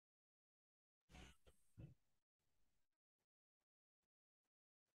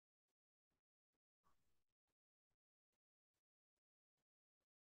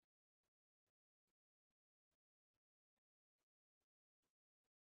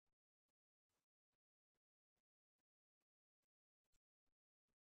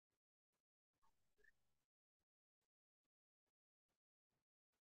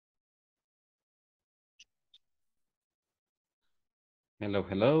Hello,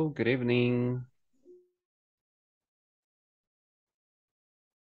 hello, good evening.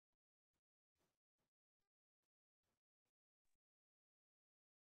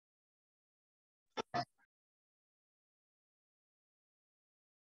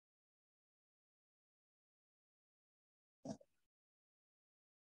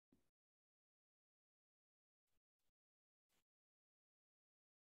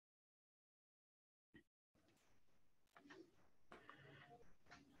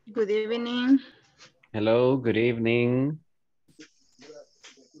 Good evening. Hello, good evening.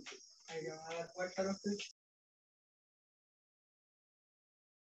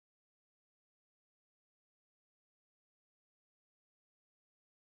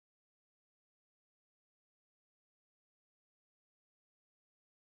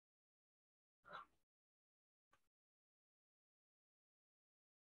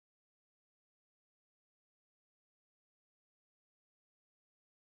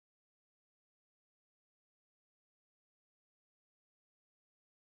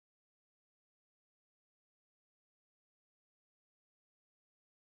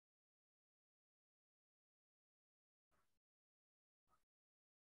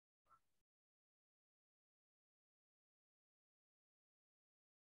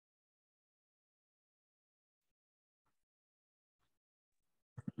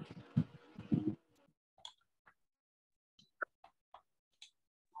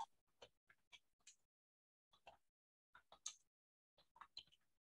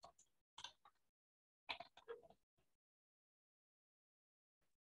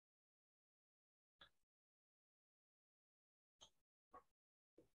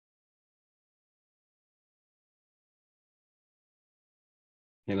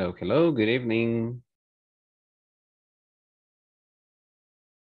 Hello, hello, good evening.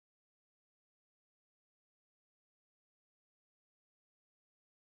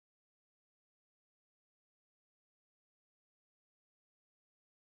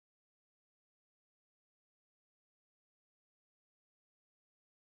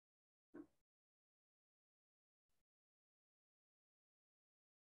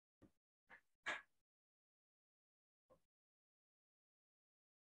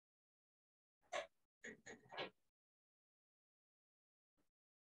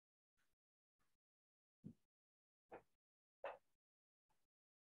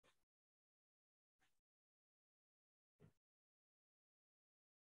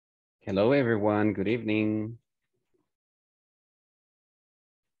 Hello, everyone, good evening.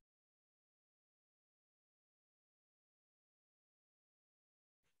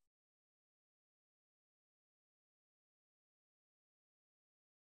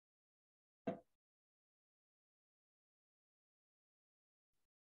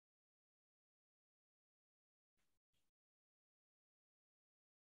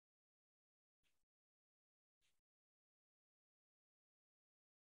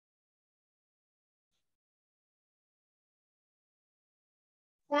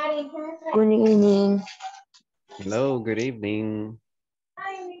 Good evening. Hello, good evening.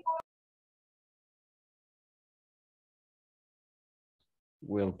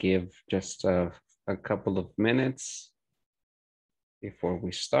 We'll give just a couple of minutes before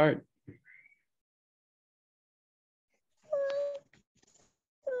we start.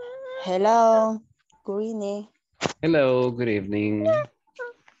 Hello. Good evening. Hello, good evening.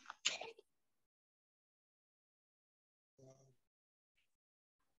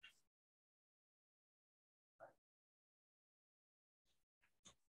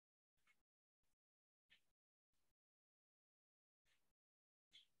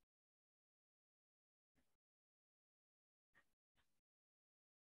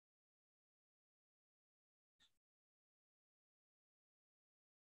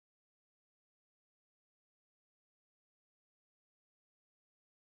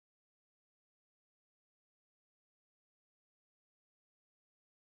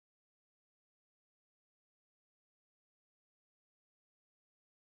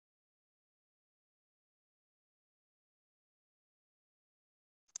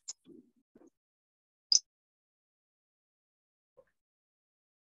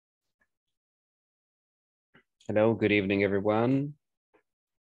 Hello, good evening, everyone.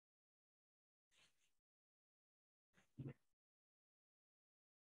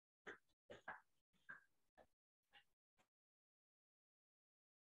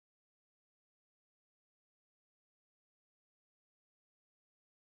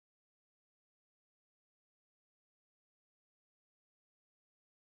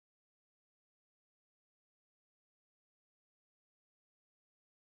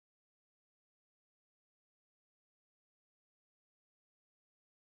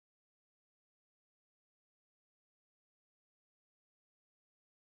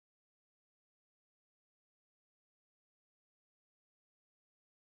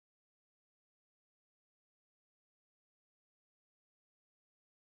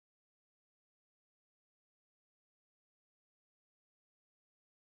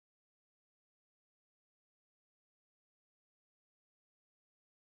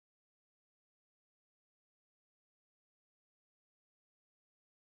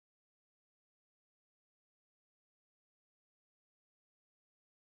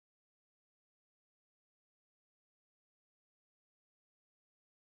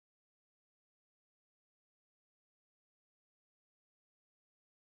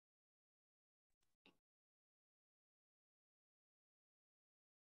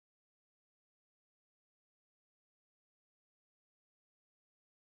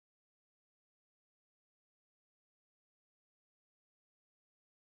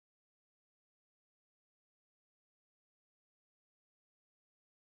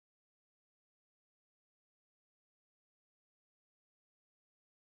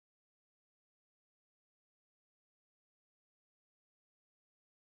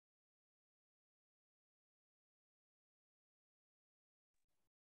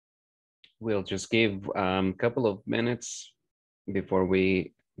 We'll just give a couple of minutes before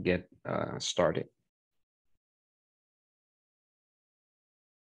we get started.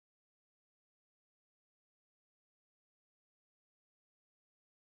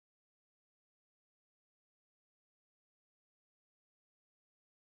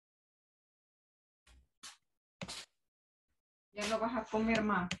 Ya no vas a comer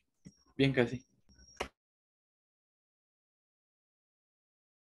más. Bien casi.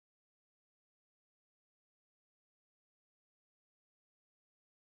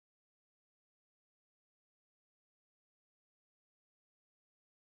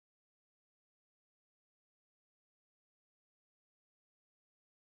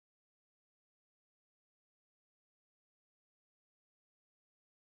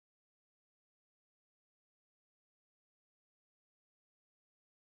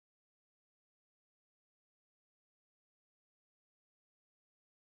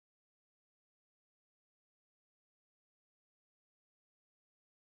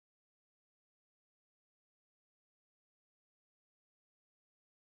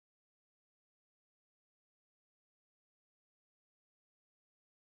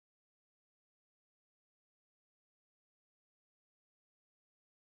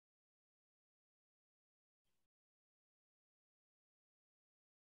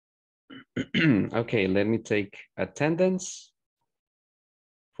 Okay, let me take attendance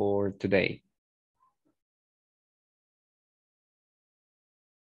for today.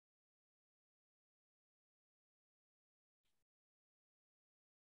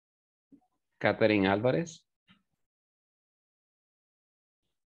 Catherine Álvarez.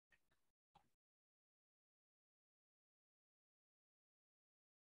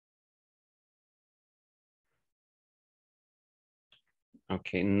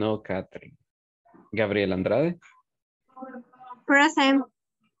 Okay, no Catherine. Gabriel Andrade. Present.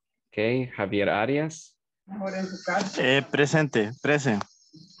 Okay, Javier Arias. Presente.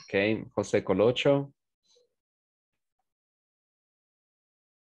 Okay, José Colocho.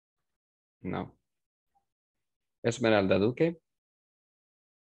 No. Esmeralda Duque.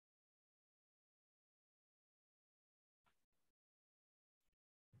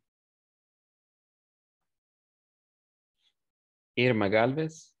 Irma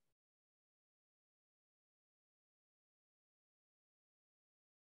Galvez.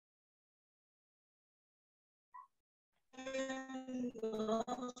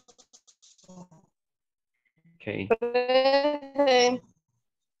 Okay.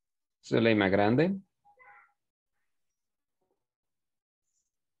 Zuleima Grande.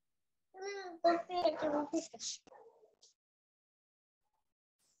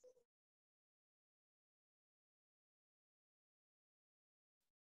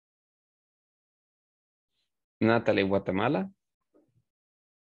 Natalie Guatemala.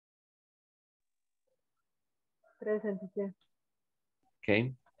 Present.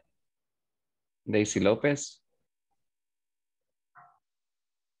 Okay. Daisy López.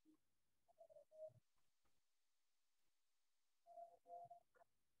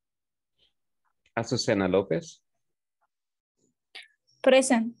 Azucena López.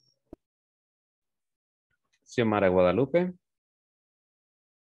 Present. Xiomara Guadalupe.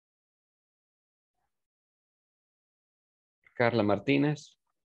 Carla Martínez.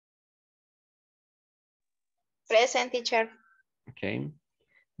 Present, teacher. Okay.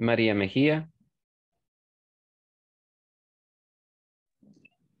 María Mejía.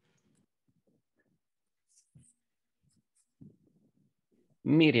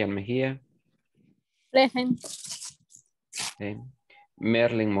 Miriam Mejía. Present. Okay.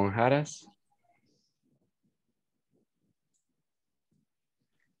 Merlin Monjaras.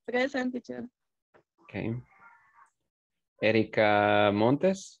 Present, teacher. Okay. Erika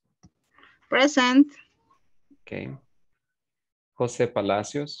Montes. Present. Okay. José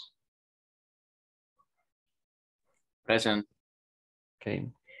Palacios. Present.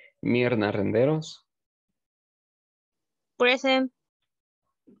 Okay. Mirna Renderos. Present.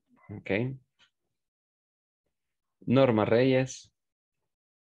 Okay. Norma Reyes.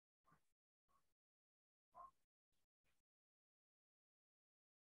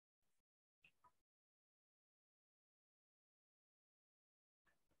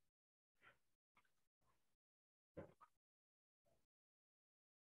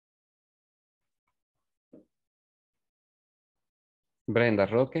 Brenda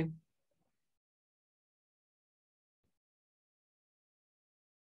Roque.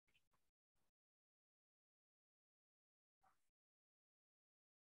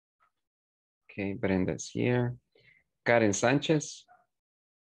 Okay, Brenda's here. Karen Sánchez.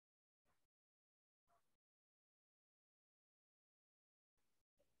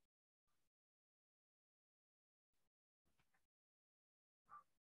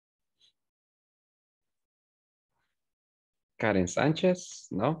 Karen Sánchez,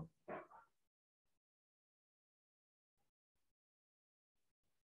 no.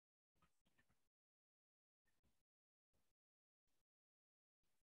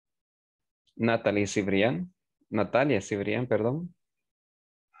 Natalie Cibrián. Natalia Cibrián, perdón.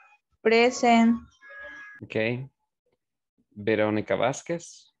 Present. Ok. Verónica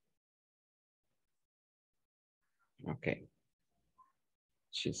Vázquez. Ok.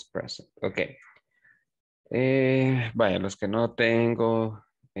 She's present. Ok. Vaya, los que no tengo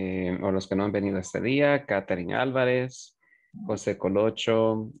o los que no han venido este día, Catherine Álvarez, José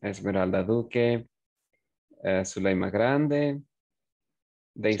Colocho, Esmeralda Duque, Zuleima Grande,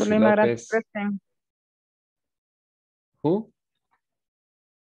 Daisy Zulema Grande López. present. Who?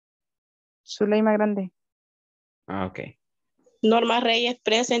 Zuleima Grande. Ah, ok. Norma Reyes,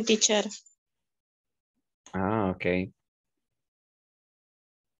 present, teacher. Ah, ok.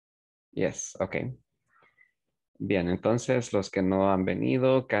 Yes, ok. Bien, entonces los que no han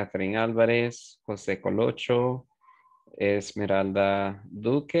venido, Catherine Álvarez, José Colocho, Esmeralda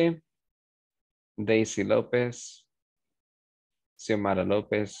Duque, Daisy López, Xiomara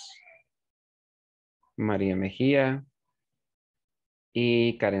López, María Mejía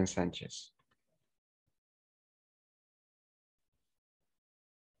y Karen Sánchez.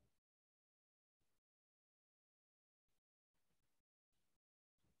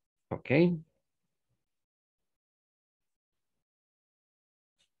 Ok.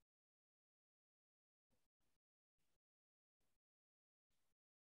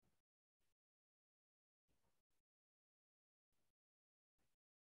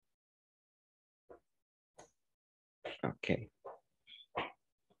 Ok.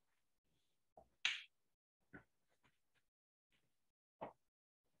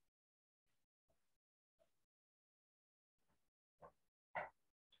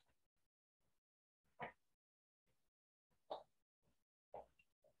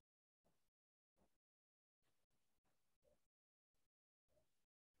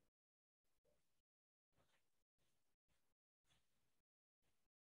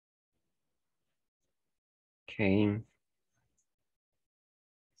 Ok.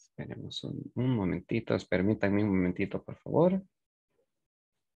 Esperemos un momentito. Permítanme un momentito, por favor.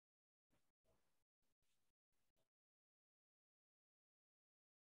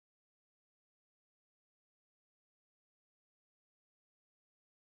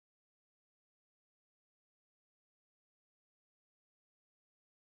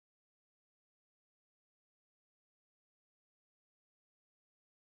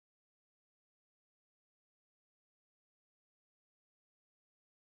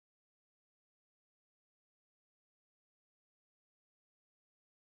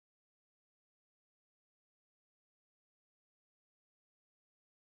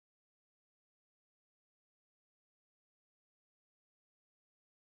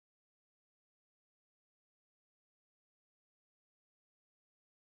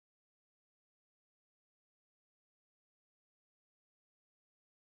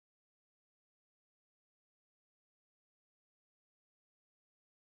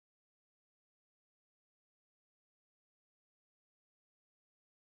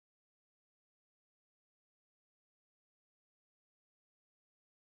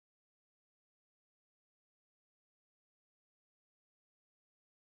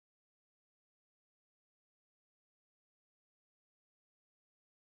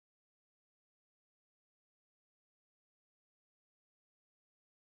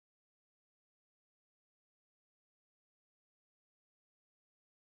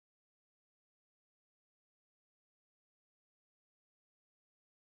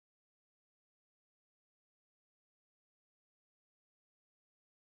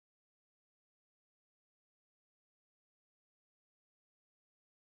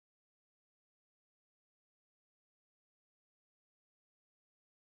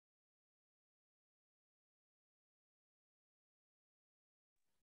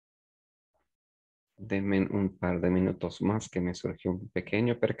 Denme un par de minutos más que me surgió un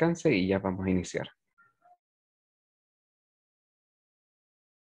pequeño percance y ya vamos a iniciar.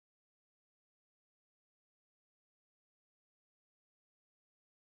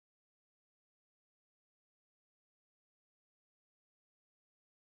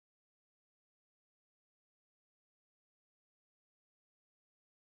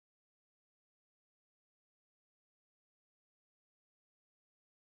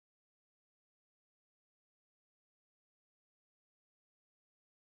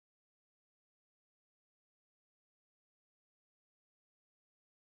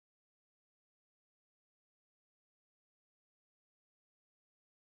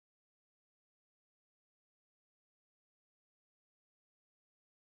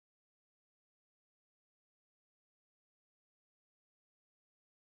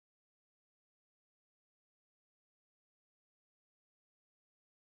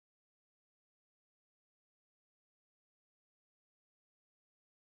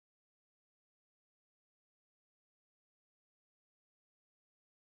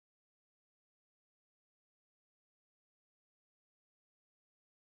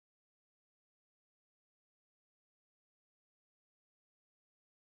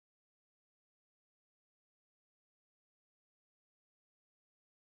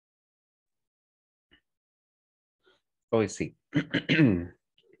 Hoy sí.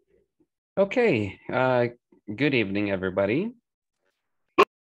 Okay. Good evening, everybody.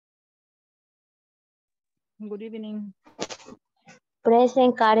 Good evening.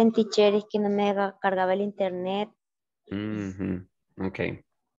 Present, Karen, teacher, es que no me cargaba el internet. Mhm. Okay.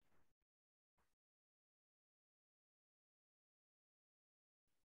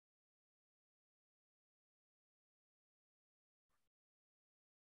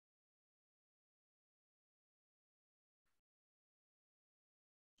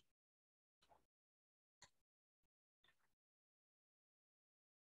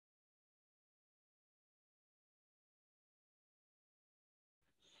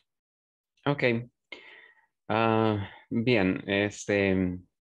 Okay. Bien,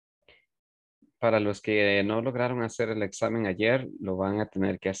 para los que no lograron hacer el examen ayer, lo van a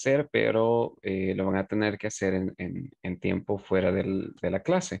tener que hacer, pero lo van a tener que hacer en tiempo fuera de la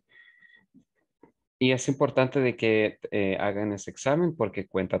clase. Y es importante de que hagan ese examen porque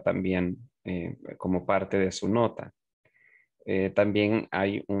cuenta también como parte de su nota. También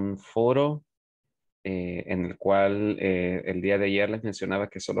hay un foro en el cual el día de ayer les mencionaba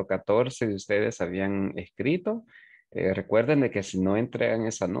que solo 14 de ustedes habían escrito. Recuerden de que si no entregan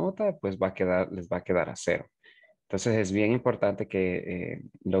esa nota, pues les va a quedar a cero. Entonces es bien importante que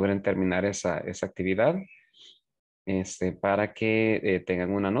logren terminar esa actividad para que tengan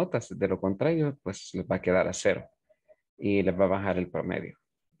una nota. De lo contrario, pues les va a quedar a cero y les va a bajar el promedio.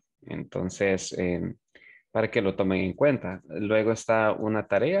 Entonces, para que lo tomen en cuenta. Luego está una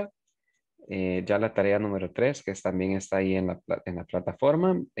tarea, ya la tarea número 3, que también está ahí en la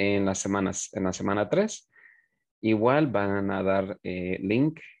plataforma, en la semana 3. Igual van a dar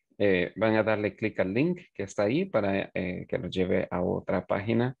van a darle clic al link que está ahí para que los lleve a otra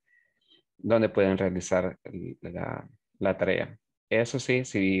página donde pueden realizar la tarea. Eso sí,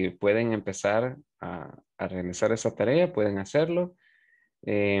 si pueden empezar a realizar esa tarea, pueden hacerlo.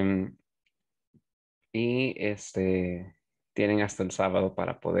 Em, y tienen hasta el sábado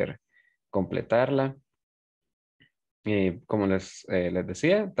para poder completarla. Como les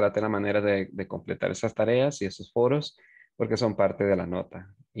decía, traten la manera de completar esas tareas y esos foros porque son parte de la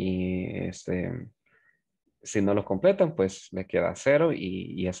nota. Y si no los completan, pues les queda cero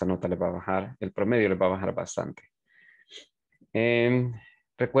y esa nota les va a bajar, el promedio les va a bajar bastante. Em,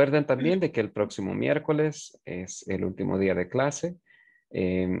 Recuerden también de que el próximo miércoles es el último día de clase.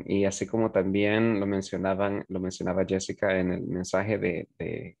 Y así como también lo mencionaba Jessica en el mensaje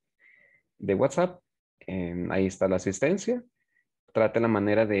de WhatsApp, ahí está la asistencia. Trate la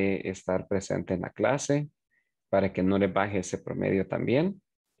manera de estar presente en la clase para que no le baje ese promedio también.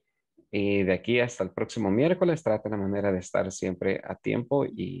 Y de aquí hasta el próximo miércoles, trate la manera de estar siempre a tiempo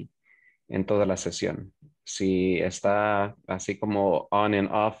y en toda la sesión. Si está así como on and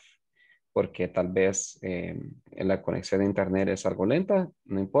off, porque tal vez la conexión de internet es algo lenta,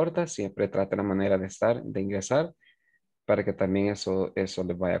 no importa, siempre trate la manera de estar, de ingresar, para que también eso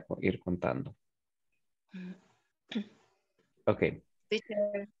les vaya a ir contando. Ok.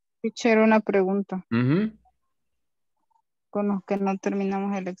 Teacher, una pregunta. Ujú. Con los que no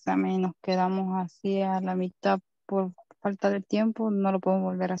terminamos el examen y nos quedamos así a la mitad por falta de tiempo, no lo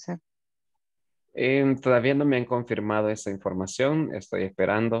podemos volver a hacer. Todavía no me han confirmado esa información. Estoy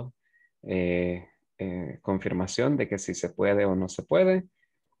esperando confirmación de que si se puede o no se puede.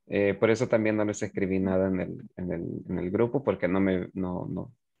 Por eso también no les escribí nada en el grupo porque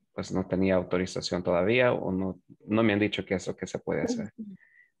pues no tenía autorización todavía o no me han dicho que eso que se puede hacer.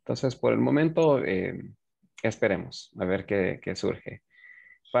 Entonces, por el momento, esperemos a ver qué surge.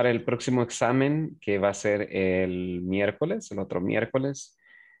 Para el próximo examen, que va a ser el miércoles, el otro miércoles,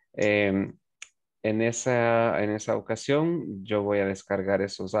 eh, en esa ocasión, yo voy a descargar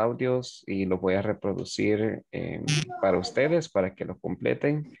esos audios y los voy a reproducir para ustedes, para que lo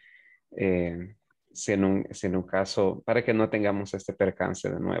completen. Si en un caso, para que no tengamos este percance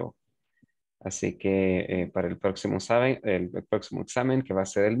de nuevo. Así que para el próximo examen, que va a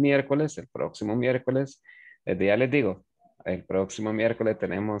ser el miércoles, el próximo miércoles, ya les digo, el próximo miércoles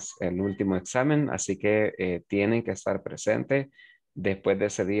tenemos el último examen, así que tienen que estar presentes. Después de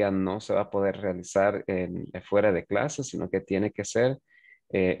ese día no se va a poder realizar fuera de clase, sino que tiene que ser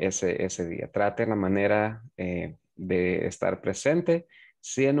ese día. Trate la manera de estar presente.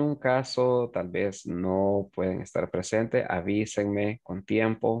 Si en un caso tal vez no pueden estar presentes, avísenme con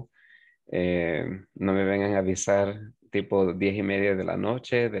tiempo. No me vengan a avisar tipo 10:30 de la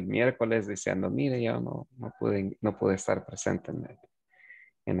noche del miércoles diciendo, mire, yo no pude estar presente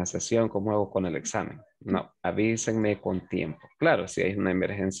en la sesión, ¿cómo hago con el examen? No, avísenme con tiempo. Claro, si hay una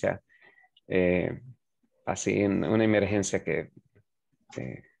emergencia, eh, una emergencia que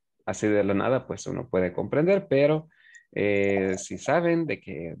así de la nada, pues uno puede comprender, pero Si saben de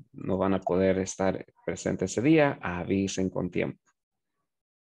que no van a poder estar presentes ese día, avisen con tiempo.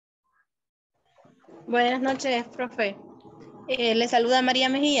 Buenas noches, profe. Le saluda María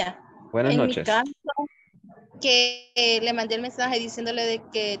Mejía. Buenas En mi noches. caso, que le mandé el mensaje diciéndole de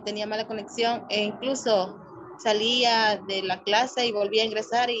que tenía mala conexión e incluso salía de la clase y volvía a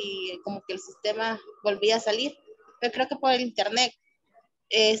ingresar y como que el sistema volvía a salir. Pero creo que por el internet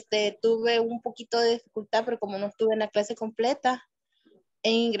tuve un poquito de dificultad, pero como no estuve en la clase completa,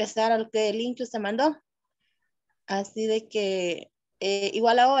 en ingresar al que el link que usted mandó. Así de que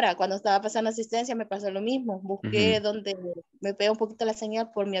igual ahora, cuando estaba pasando asistencia, me pasó lo mismo. Busqué Ujú. donde me pega un poquito la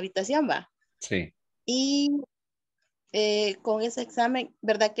señal por mi habitación, va. Sí. Y con ese examen,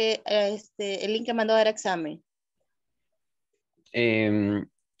 ¿verdad que el link que mandó era examen? Em,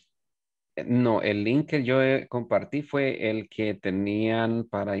 no, el link que yo compartí fue el que tenían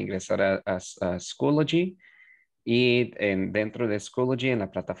para ingresar a Schoology. Y dentro de Schoology, en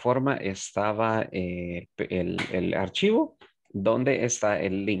la plataforma, estaba el archivo donde está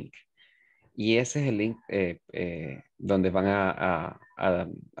el link. Y ese es el link donde van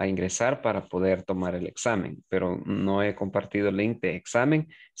a ingresar para poder tomar el examen. Pero no he compartido el link de examen.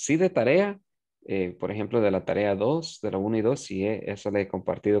 Sí de tarea, por ejemplo, de la tarea 2, de la 1 y 2, sí, eso le he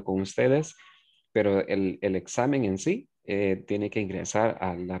compartido con ustedes. Pero el examen en sí tiene que ingresar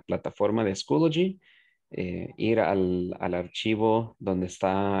a la plataforma de Schoology, ir al archivo donde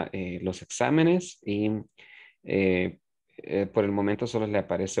están los exámenes y eh, por el momento solo le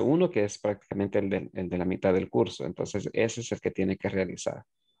aparece uno que es prácticamente el de la mitad del curso. Entonces ese es el que tiene que realizar.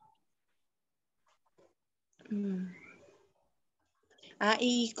 Mm.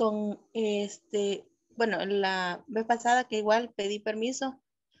 Y con bueno, la vez pasada que igual pedí permiso,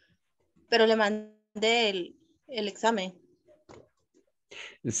 pero le mandé el examen.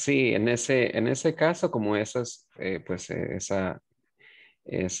 Sí, en ese caso, como pues esa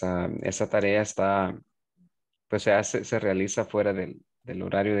tarea está, pues se realiza fuera del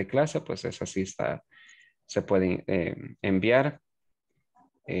horario de clase, pues esa sí está, se puede enviar.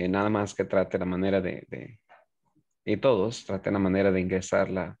 Nada más que trate la manera y todos traten la manera de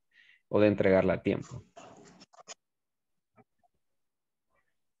ingresarla o de entregarla a tiempo.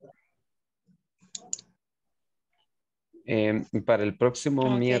 Para el próximo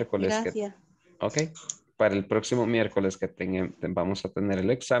Ok, miércoles gracias. ok, para el próximo miércoles que vamos a tener el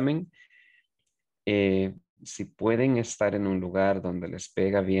examen, si pueden estar en un lugar donde les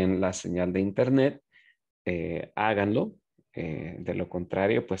pega bien la señal de internet, háganlo. De lo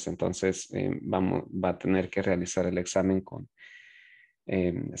contrario, pues entonces va a tener que realizar el examen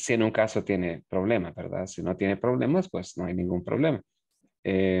si en un caso tiene problemas, ¿verdad? Si no tiene problemas, pues no hay ningún problema.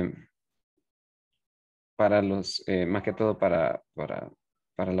 Eh, más que todo para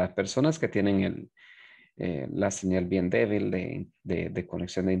las personas que tienen la señal bien débil de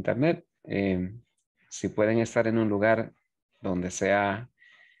conexión de internet, si pueden estar en un lugar donde sea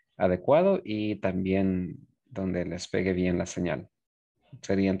adecuado y también donde les pegue bien la señal.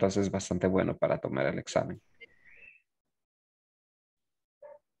 Sería entonces bastante bueno para tomar el examen.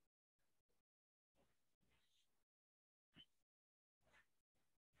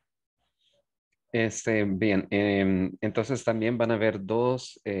 Bien, entonces también van a haber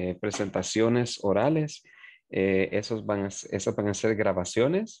dos presentaciones orales. Esas van a ser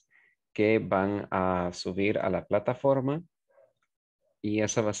grabaciones que van a subir a la plataforma y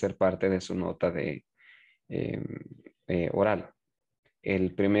esa va a ser parte de su nota em, oral.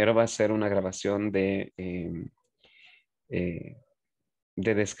 El primero va a ser una grabación eh,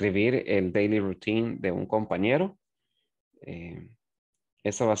 de describir el daily routine de un compañero. Em,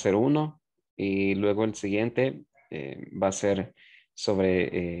 Esa va a ser uno. Y luego el siguiente va a ser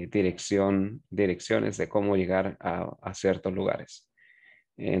sobre direcciones de cómo llegar a ciertos lugares.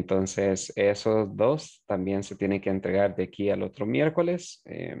 Entonces, esos dos también se tienen que entregar de aquí al otro miércoles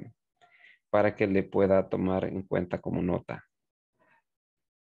para que le pueda tomar en cuenta como nota.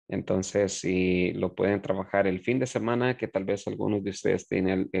 Entonces, si lo pueden trabajar el fin de semana, que tal vez algunos de ustedes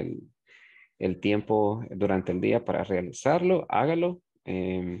tienen el tiempo durante el día para realizarlo, hágalo.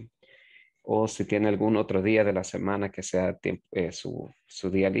 O si tiene algún otro día de la semana que sea su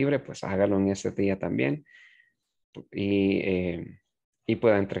día libre, pues hágalo en ese día también y, y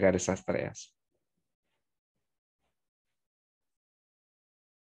pueda entregar esas tareas.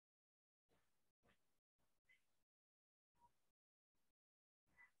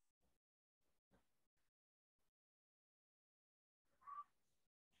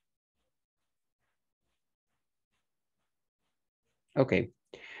 Okay,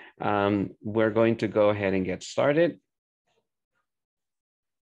 we're going to go ahead and get started.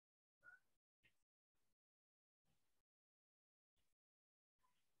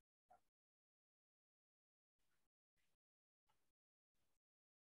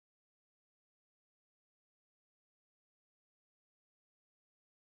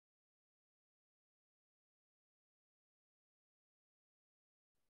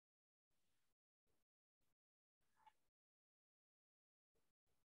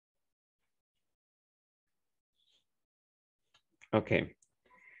 Okay.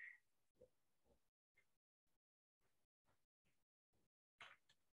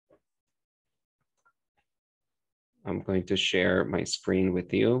 I'm going to share my screen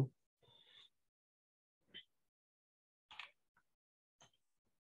with you.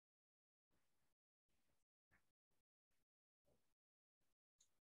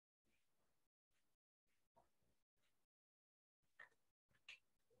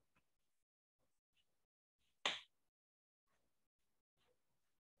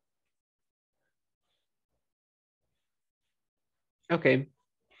 Okay.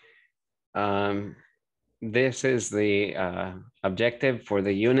 This is the objective for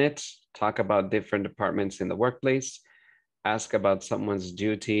the unit. Talk about different departments in the workplace. Ask about someone's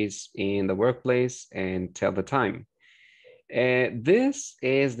duties in the workplace and tell the time. This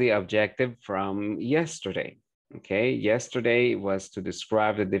is the objective from yesterday. Okay, yesterday was to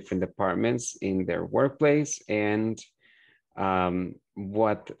describe the different departments in their workplace and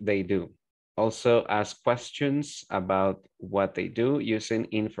what they do. Also ask questions about what they do using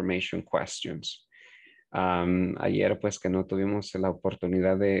information questions. Ayer pues que no tuvimos la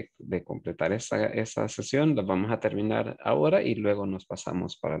oportunidad de completar esa sesión, la vamos a terminar ahora y luego nos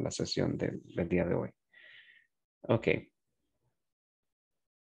pasamos para la sesión del día de hoy. Okay.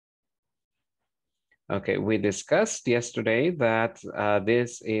 Okay, we discussed yesterday that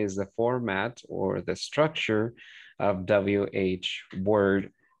this is the format or the structure of WH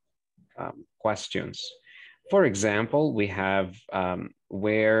word questions. For example, we have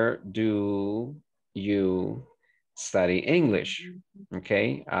where do you study English?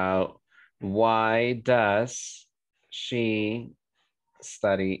 Okay, why does she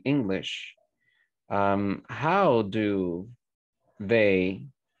study English? How do they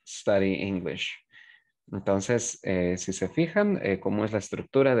study English? Entonces, si se fijan, cómo es la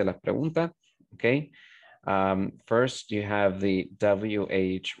estructura de la pregunta, okay? First, you have the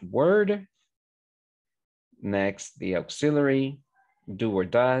WH word. Next, the auxiliary, do or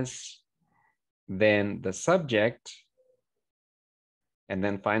does. Then the subject. And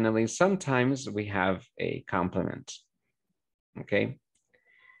then finally, sometimes we have a complement, okay?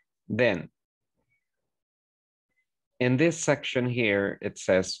 Then, in this section here, it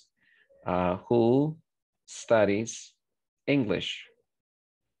says, who studies English?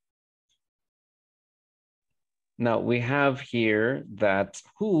 Now we have here that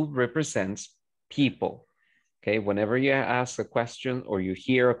who represents people. Okay, whenever you ask a question or you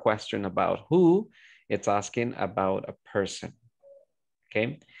hear a question about who, it's asking about a person.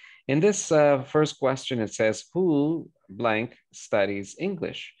 Okay, in this first question, it says who blank studies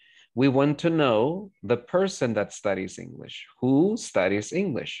English. We want to know the person that studies English. Who studies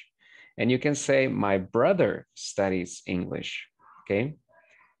English? And you can say, my brother studies English, okay?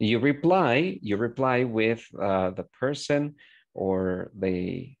 You reply with the person or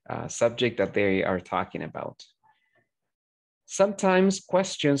the subject that they are talking about. Sometimes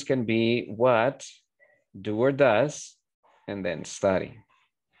questions can be what, do or does, and then study.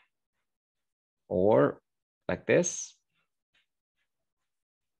 Or like this.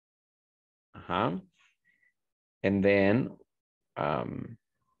 And then,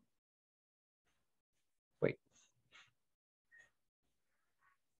 wait.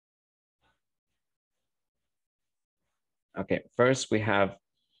 Okay, first we have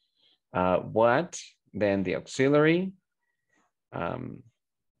what, then the auxiliary, and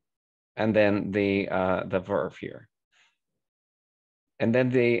then the verb here. And then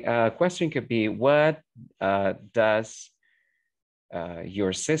the question could be, what does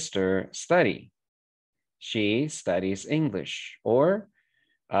your sister study? She studies English. Or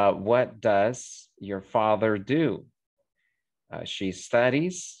what does your father do? She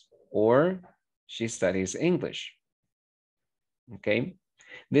studies, or she studies English. Okay,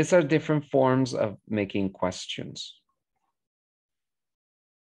 these are different forms of making questions.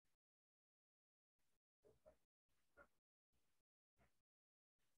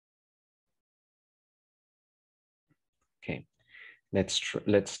 Okay,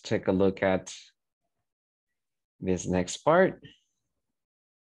 let's take a look at this next part.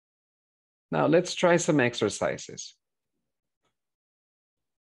 Now let's try some exercises.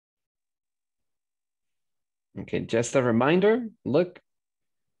 Okay, just a reminder, look,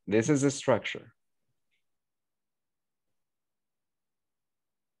 this is the structure.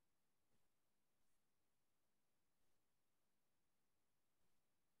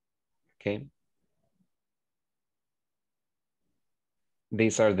 Okay.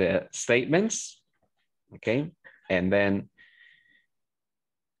 These are the statements, okay? And then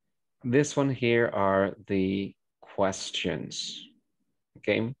this one here are the questions,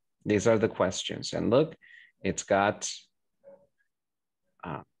 okay? These are the questions. And look, it's got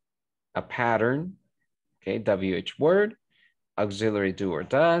a pattern, okay, WH word, auxiliary do or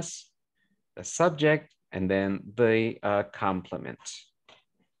does, the subject, and then the complement,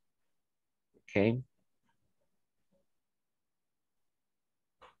 okay?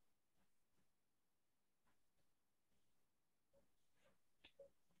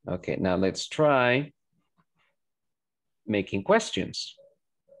 Okay, now let's try making questions,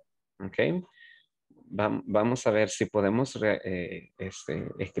 okay? Vamos a ver si podemos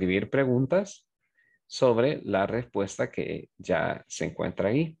escribir preguntas sobre la respuesta que ya se encuentra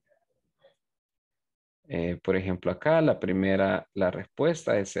ahí. Por ejemplo, acá la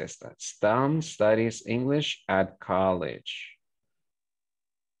respuesta es esta. Tom studies English at college.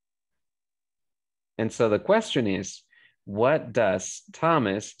 And so the question is, what does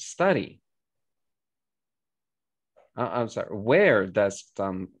Thomas study? I'm sorry, where does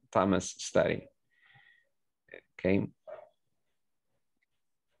Thomas study? Okay.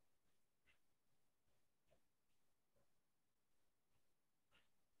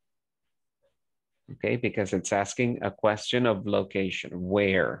 Okay, because it's asking a question of location.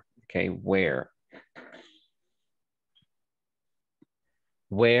 Where? Okay, where?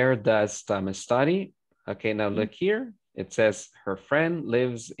 Where does Thomas study? Okay, now look here. It says her friend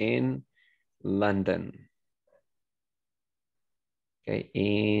lives in London. Okay,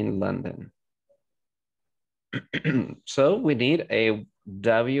 in London. So we need a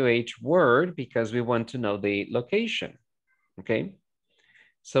WH word because we want to know the location. Okay,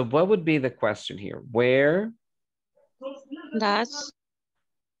 so what would be the question here? Where Does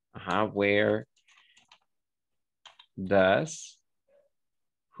where does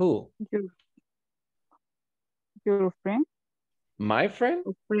who? Your friend? My friend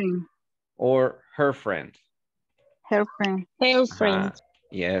Your friend. or her friend? Her friend. her friend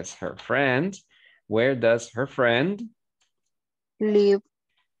Yes, her friend. Where does her friend Live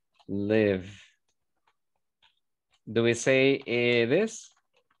live? Do we say this?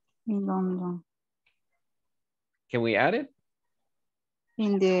 in London. Can we add it?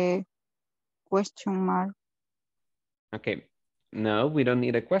 In the question mark. Okay. No, we don't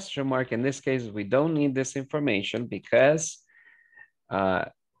need a question mark. In this case, we don't need this information because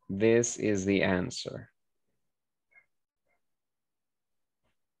this is the answer.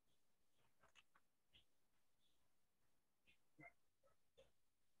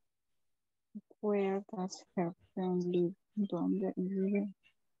 Where does her friend live? ¿Dónde vive?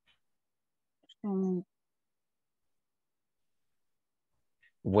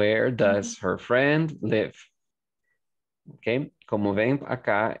 Where does her friend live? Okay. Como ven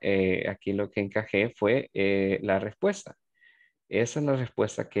acá, aquí lo que encajé fue la respuesta. Esa es la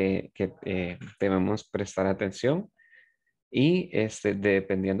respuesta que debemos prestar atención. Y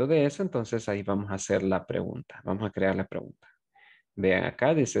dependiendo de eso, entonces ahí vamos a hacer la pregunta. Vamos a crear la pregunta. Vean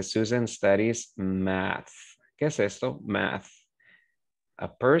acá, dice Susan studies math. ¿Qué es esto? Math.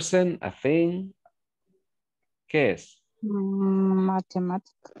 A person, a thing. ¿Qué es?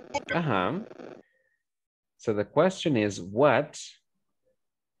 Matemática. Ajá. So the question is what?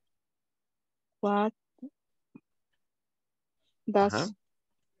 What does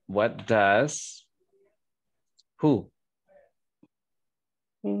What does who?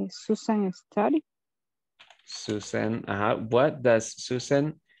 Susan study? Susan, what does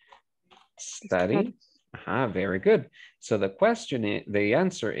Susan study? Very good. So the question is, the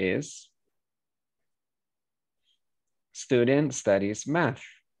answer is student studies math.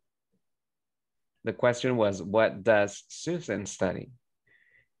 The question was, what does Susan study?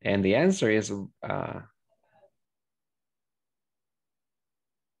 And the answer is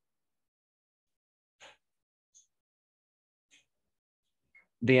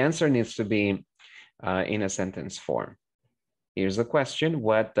the answer needs to be in a sentence form. Here's the question,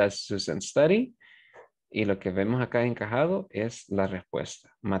 what does Susan study? Y lo que vemos acá encajado es la respuesta,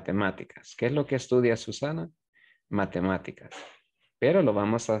 matemáticas. ¿Qué es lo que estudia Susana? Matemáticas. Pero lo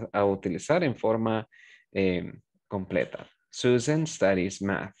vamos a utilizar en forma completa. Susan studies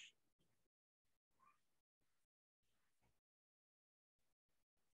math.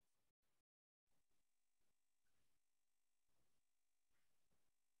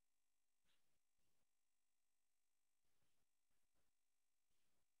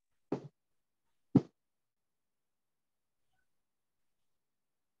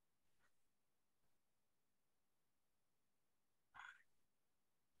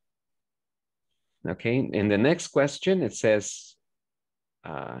 Okay, in the next question, it says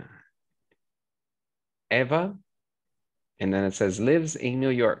Eva, and then it says lives in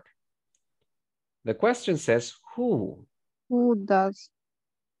New York. The question says who? Who does?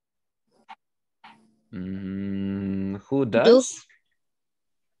 Who does?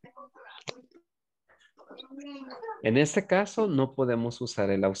 En este caso no podemos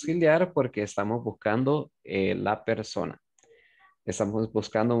usar el auxiliar porque estamos buscando la persona. Estamos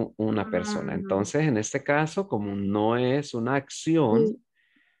buscando una persona. Entonces, en este caso, como no es una acción,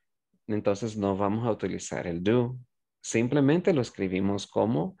 entonces no vamos a utilizar el do. Simplemente lo escribimos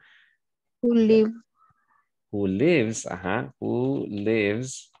como Who live who lives, ajá, who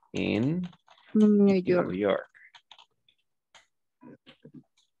lives in in New New York? York.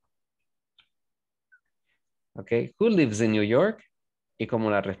 Ok, who lives in New York? Y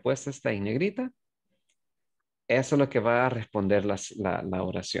como la respuesta está en negrita, eso es lo que va a responder la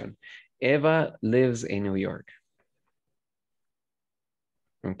oración. Eva lives in New York.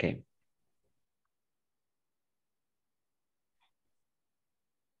 Ok.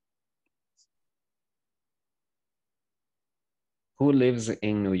 Who lives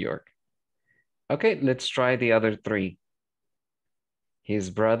in New York? Okay, let's try the other three. His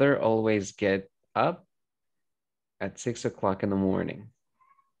brother always get up at 6 o'clock in the morning.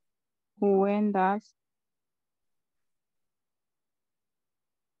 When does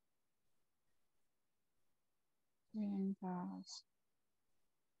when does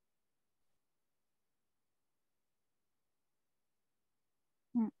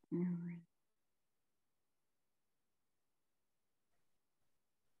mm,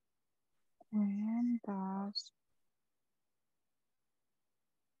 when does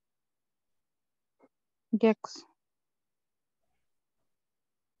Gex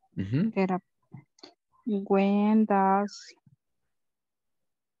Mhm. get up? When does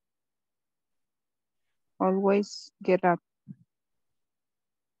always get up?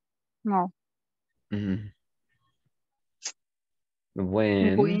 No. Mhm.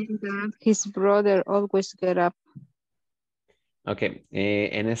 When, When does his brother always get up? ok,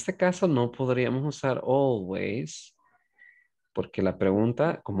 en este caso no podríamos usar always porque la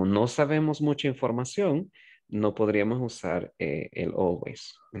pregunta, como no sabemos mucha información, no podríamos usar el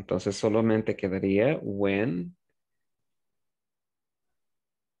always. Entonces solamente quedaría when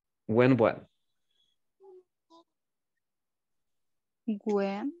what?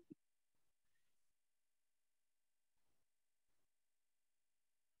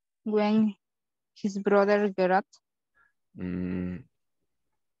 When his brother get up? Mm,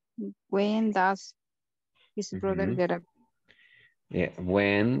 When does his brother mhm. get up? Yeah,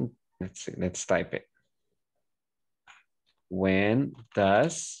 when, let's see, let's type it. When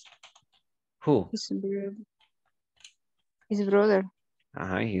does who? His brother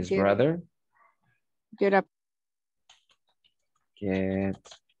His get brother get up. get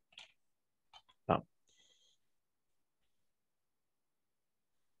up.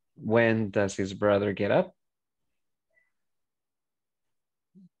 When does his brother get up?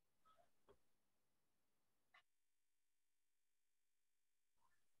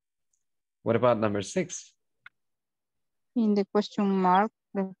 What about number 6? In the question mark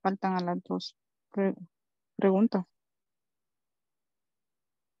le faltan a las dos preguntas.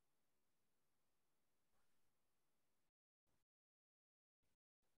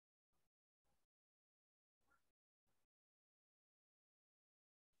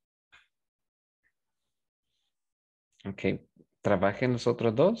 Ok, trabajen los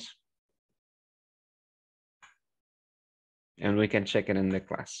otros dos. And we can check it in the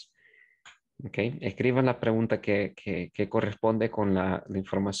class. Ok, escriban la pregunta que corresponde con la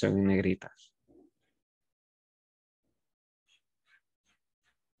información en negritas.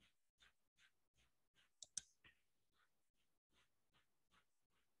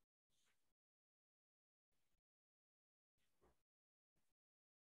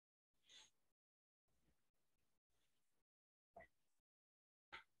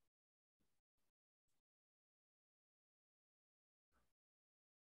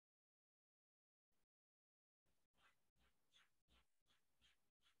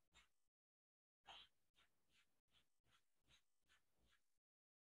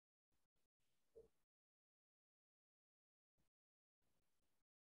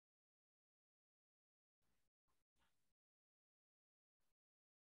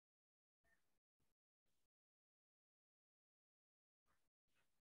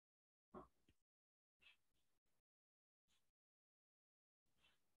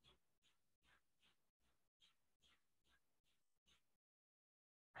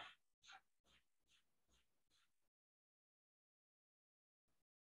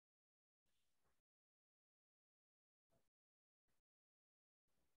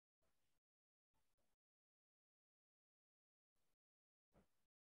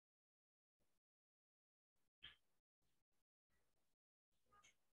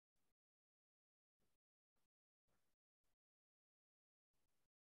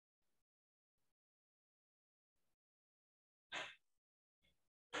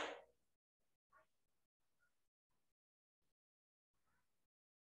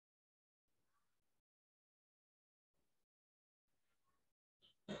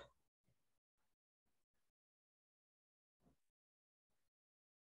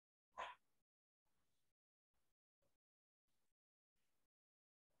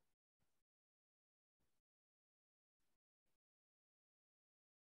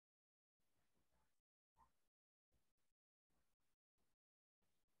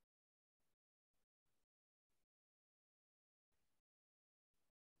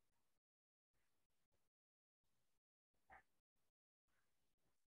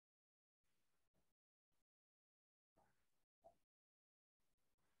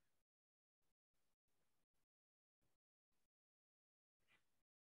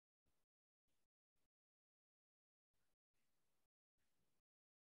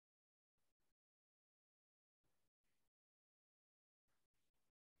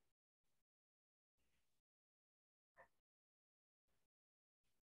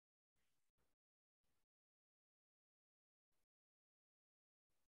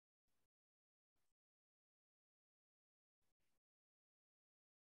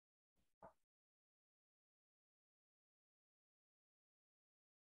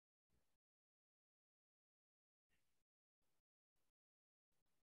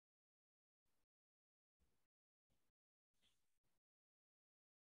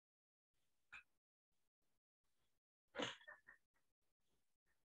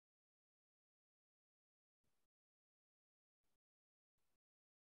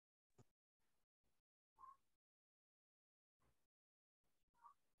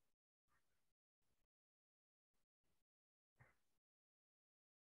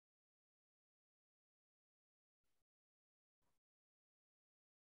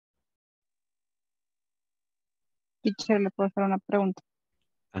 Teacher, le puedo hacer una pregunta.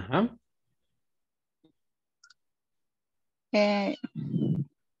 Ajá. Eh,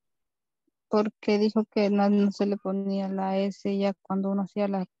 porque dijo que no se le ponía la S ya cuando uno hacía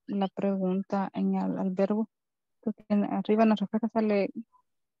la pregunta al verbo, porque arriba en la respuesta sale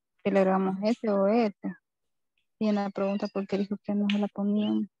que le agregamos S o S, y en la pregunta porque dijo que no se la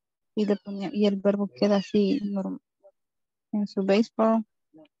ponían y el verbo queda así en su base form.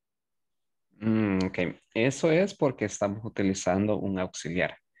 Ok, eso es porque estamos utilizando un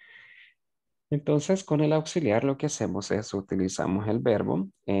auxiliar. Entonces, con el auxiliar lo que hacemos es utilizamos el verbo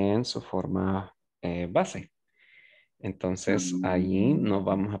en su forma base. Entonces, allí no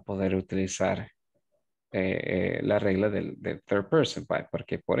vamos a poder utilizar la regla del third person,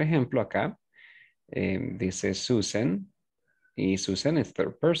 porque, por ejemplo, acá dice Susan y Susan es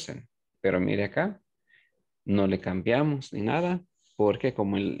third person, pero mire acá, no le cambiamos ni nada, porque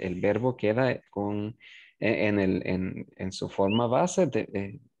como el verbo queda en su forma base,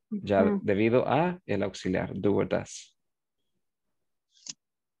 ya Ujú. debido a el auxiliar, do or does.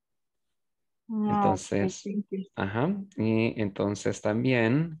 Ah, ok, Entonces, thank you. ajá, y entonces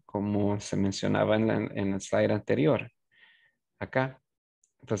también, como se mencionaba en el slide anterior, acá,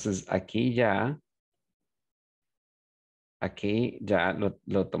 entonces aquí ya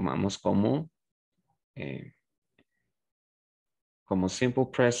lo tomamos eh, como simple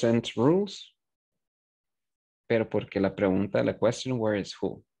present rules, pero porque la pregunta, la question, where is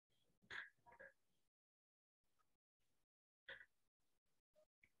who?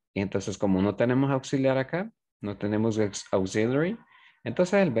 Y entonces, como no tenemos auxiliar acá, no tenemos auxiliary,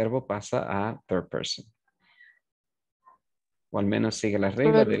 entonces el verbo pasa a third person. O al menos sigue la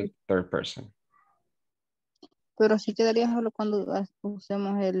regla Pero, del third person. pero sí quedaría solo cuando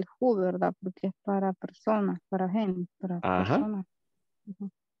usemos el who, ¿verdad? Porque es para personas, para gente, para Ajá, personas.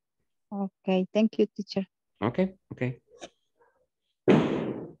 Ujú. Ok, thank you, teacher. ok, ok.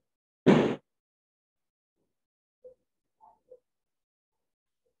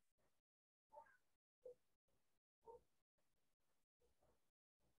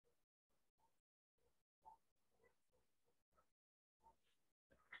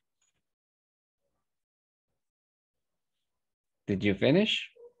 Did you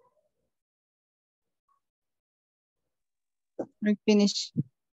finish? I finish.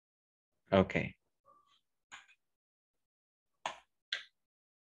 Ok.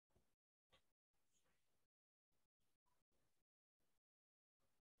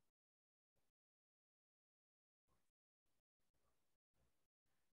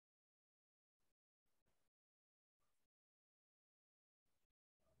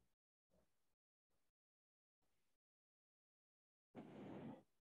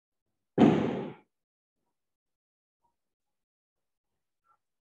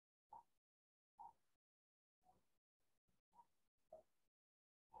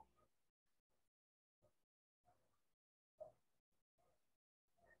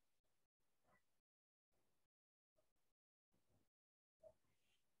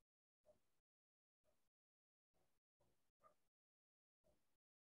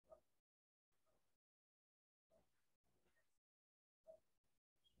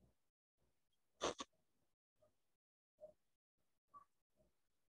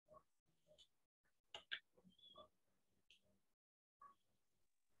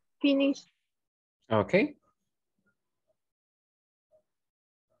 Finish. Ok.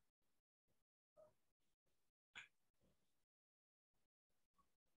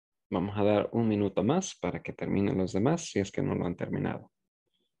 Vamos a dar un minuto más para que terminen los demás si es que no lo han terminado.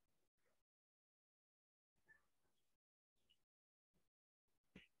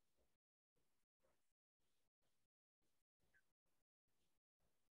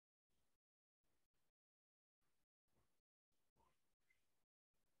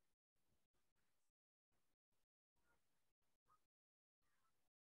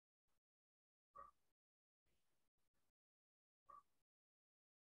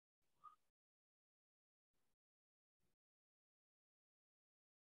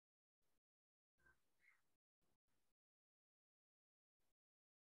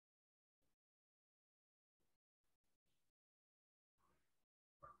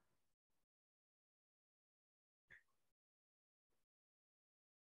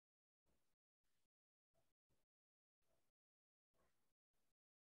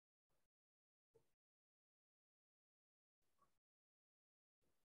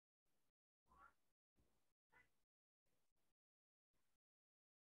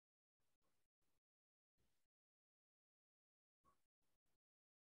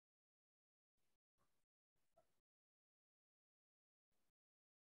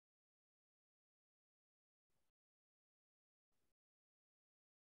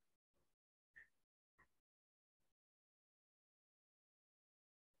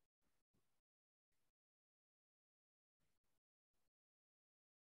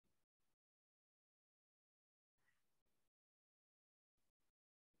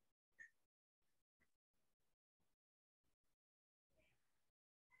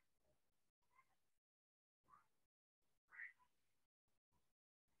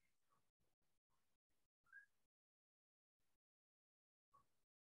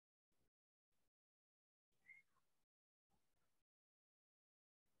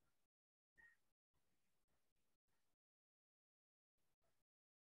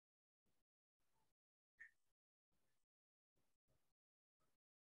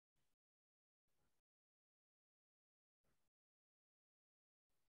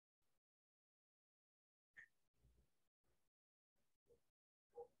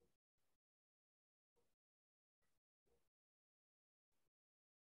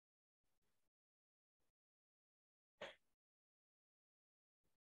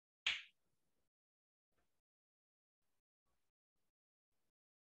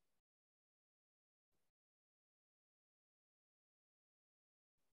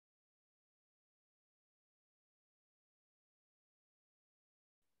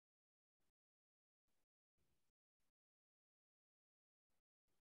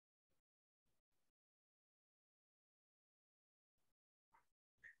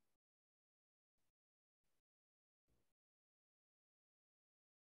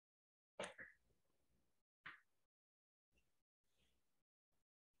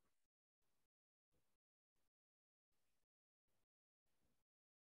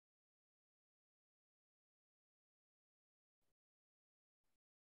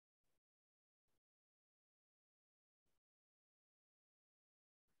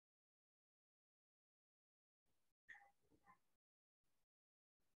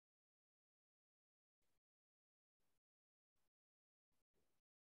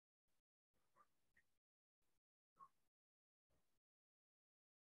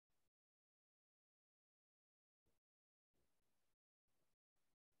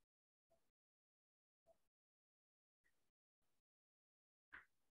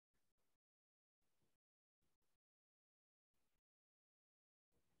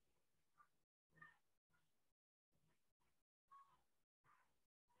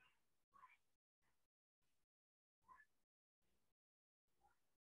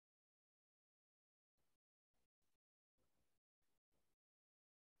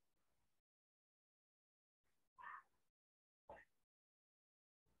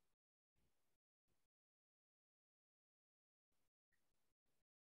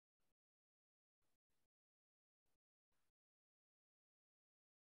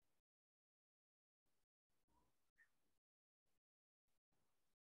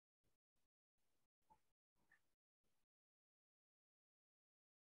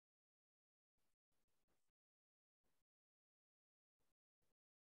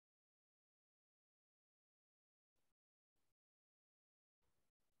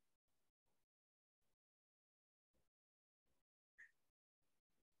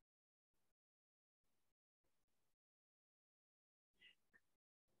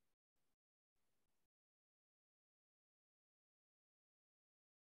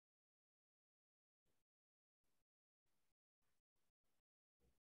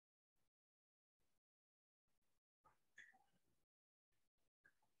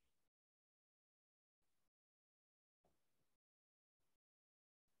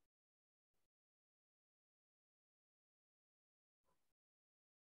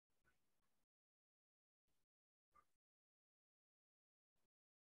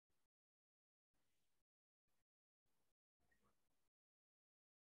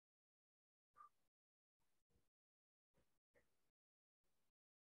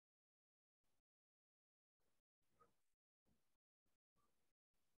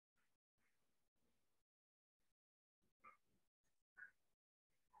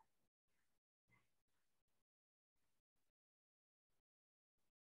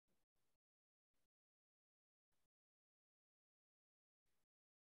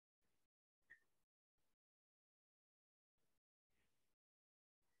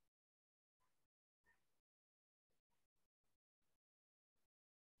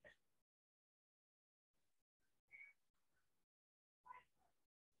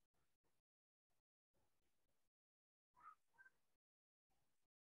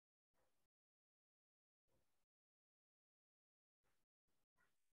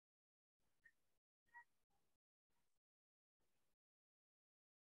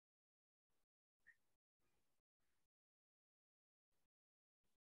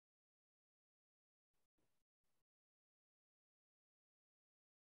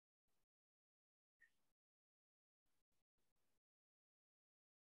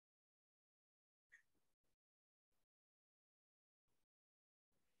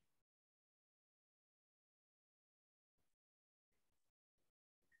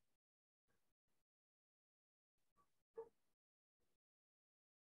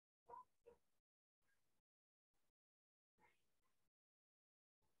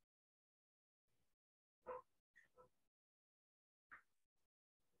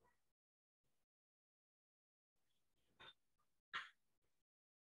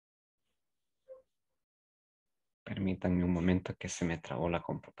 Permítanme un momento que se me trabó la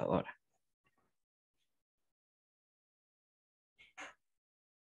computadora.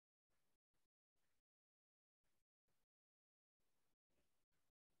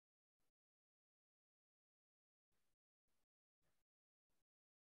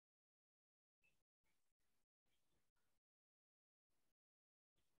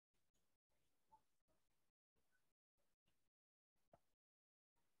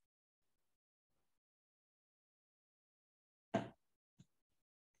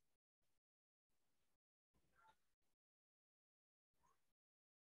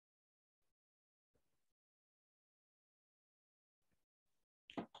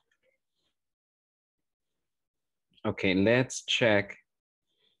 Okay, let's check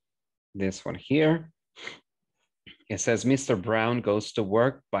this one here. It says Mr. Brown goes to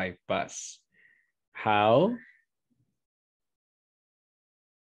work by bus. How?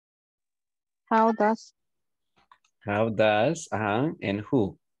 How does And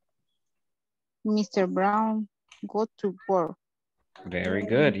who? Mr. Brown go to work? Very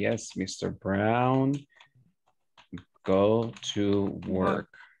good. Yes, Mr. Brown go to work.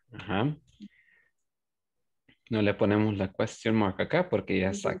 Ajá. No le ponemos la question mark acá porque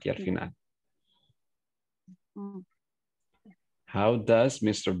ya está aquí al final. Mm. How does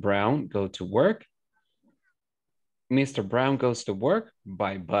Mr. Brown go to work? Mr. Brown goes to work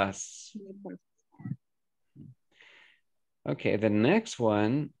by bus. Okay, the next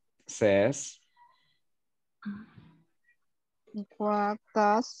one says, What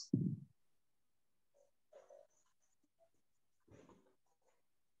does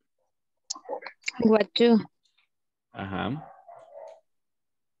What do?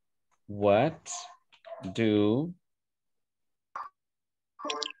 What do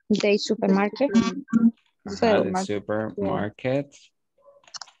The supermarket the Supermarket supermarket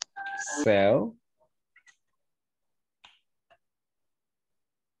sell?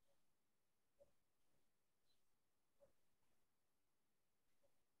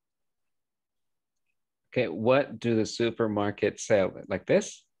 Okay, what do the supermarket sell? Like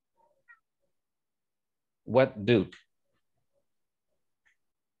this? What do?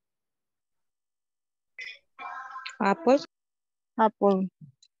 apples, Apple.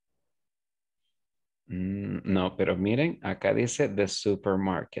 No, pero miren, acá dice the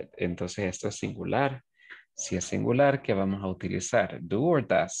supermarket. Entonces esto es singular. Si es singular, ¿qué vamos a utilizar? Do or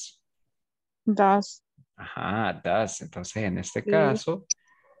does? Does. Ajá, does. Entonces en este Sí. caso,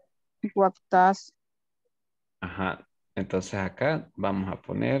 What does ajá. Entonces acá vamos a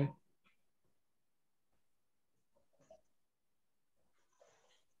poner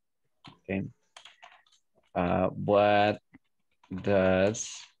okay. What does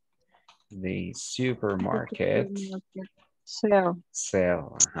the supermarket sell?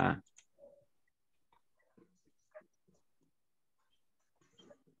 sell? Ajá.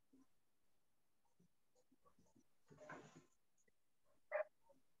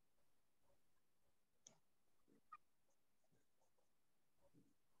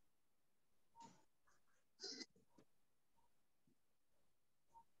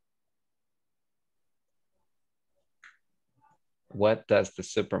 What does the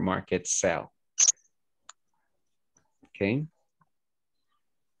supermarket sell? Okay.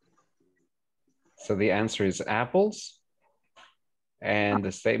 So the answer is apples. And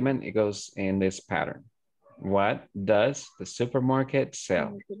the statement, it goes in this pattern. What does the supermarket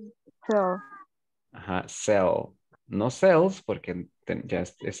sell? Sell. Ajá, sell. No sells porque ya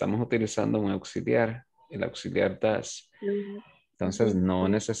estamos utilizando un auxiliar. El auxiliar does. Entonces no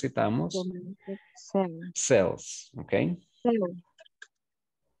necesitamos Sell. sells, ¿ok? Sell.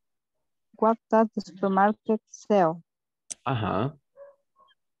 What does the supermarket sell? Ajá.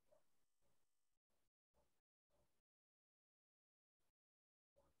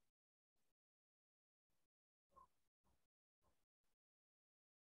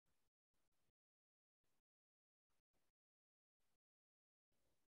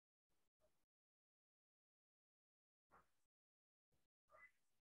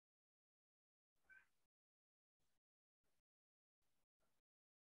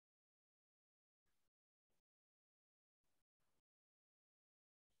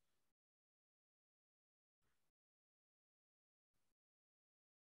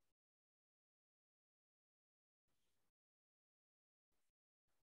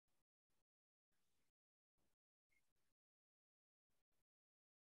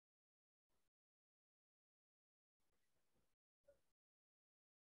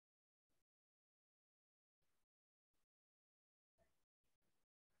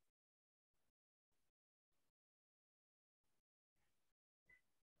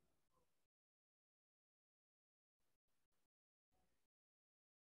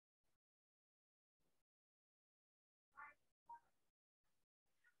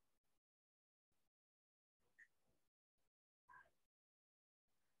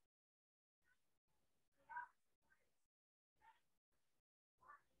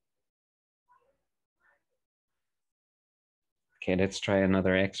 Okay, let's try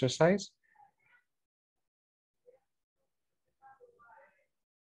another exercise.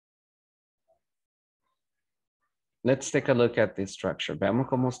 Let's take a look at the structure. Veamos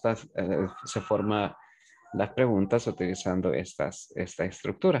cómo se forma las preguntas utilizando esta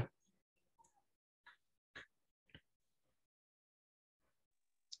estructura.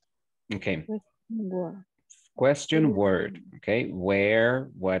 Okay. Question word. Okay. Where,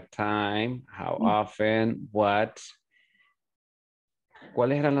 what time, how often, what.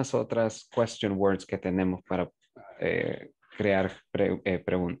 ¿Cuáles eran las otras question words que tenemos para crear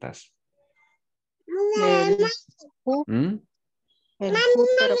preguntas? El who, ¿Mm? el who,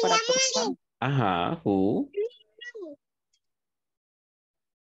 pero para persona. Ajá, who.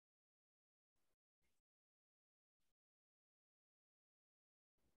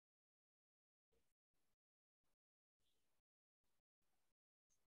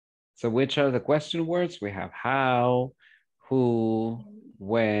 So which are the question words? We have how, who,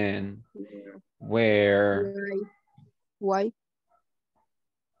 when, where. Why?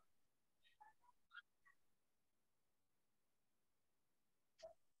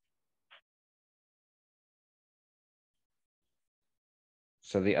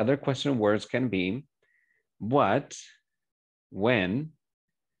 So the other question words can be what, when,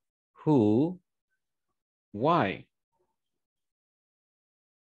 who, why.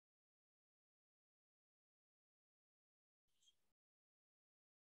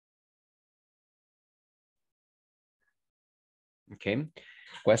 Okay,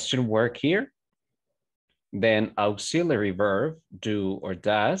 question work here. Then auxiliary verb, do or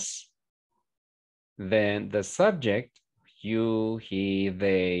does. Then the subject, you, he,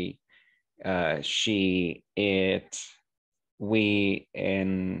 they, she, it, we,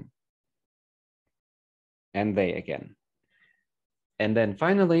 and they again. And then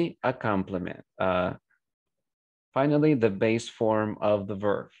finally, a complement. Finally, the base form of the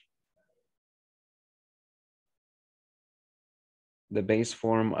verb. The base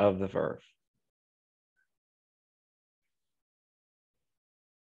form of the verb.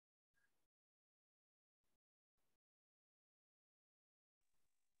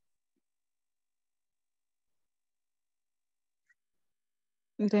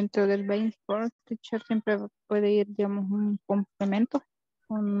 Dentro del base verb, teacher, siempre puede ir, digamos, un complemento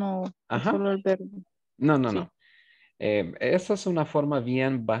o no, Ajá. solo el verbo. No, no, Sí. no. Esa es una forma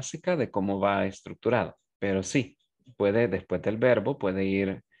bien básica de cómo va estructurado, pero sí, puede, después del verbo, puede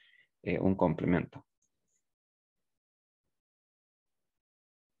ir un complemento.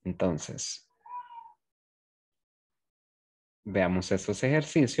 Entonces, veamos estos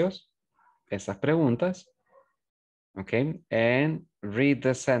ejercicios, esas preguntas. Okay, and read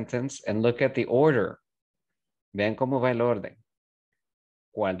the sentence and look at the order. Vean cómo va el orden.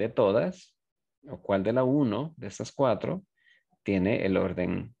 ¿Cuál de todas o cuál de la uno de esas cuatro tiene el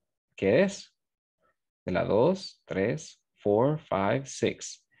orden que es? De la 2, 3, 4, 5,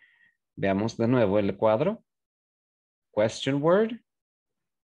 6. Veamos de nuevo el cuadro. Question word,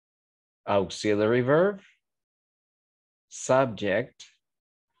 auxiliary verb, subject,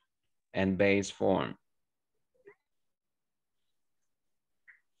 and base form.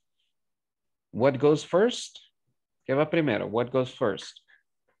 What goes first? ¿Qué va primero? What goes first?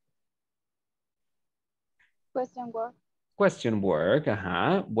 Question word. Question word,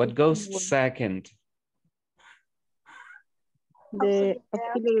 ajá. What goes Word. second? The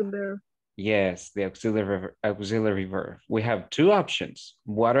auxiliary verb. Yes, the auxiliary verb. We have two options.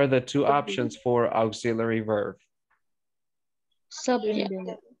 What are the two options for auxiliary verb? Subject.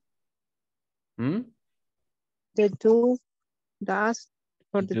 Hmm? The do, does,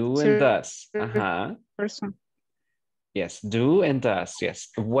 for the Do and does. Uh-huh. person. Yes, do and does. Yes.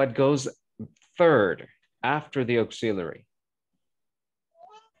 What goes third after the auxiliary?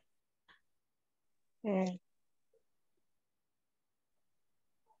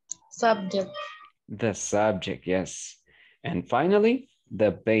 Subject. The subject, yes. And finally,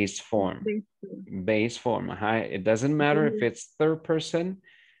 the base form. Base form. It doesn't matter if it's third person,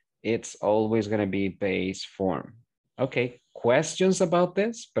 it's always going to be base form. Okay, questions about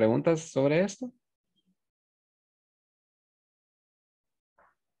this? ¿Preguntas sobre esto?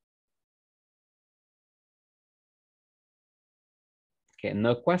 Okay,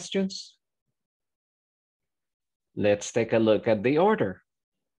 no questions? Let's take a look at the order.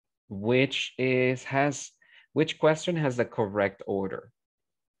 Which question has the correct order?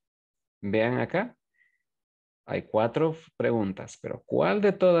 Vean acá. Hay 4 preguntas, pero ¿cuál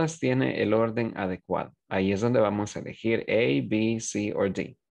de todas tiene el orden adecuado? Ahí es donde vamos a elegir A, B, C o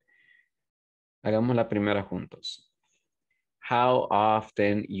D. Hagamos la primera juntos. How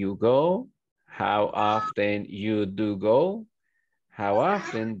often you go? How often you do go? How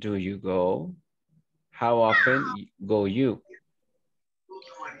often do you go? How often go you?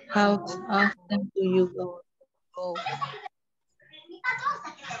 How often do you go?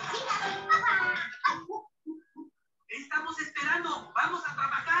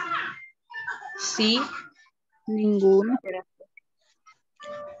 Sí. Ninguno.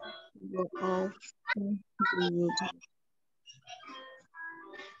 Go often do you go?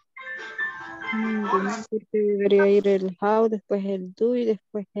 Ninguno, porque debería ir el how, después el do y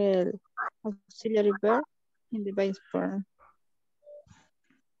después el auxiliary verb in the base form.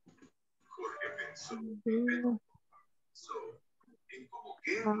 Do,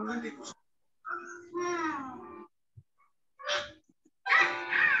 how.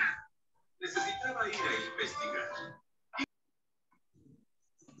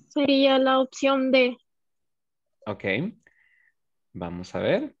 Sería la opción D. Ok. Vamos a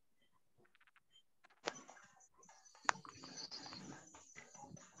ver.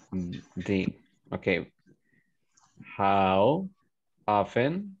 D. Ok. How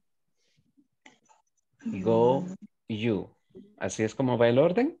often go you? ¿Así es como va el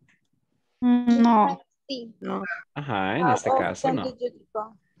orden? No. Sí. No. Ajá, en este caso no.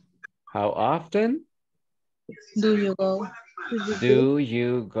 How often Do you go? do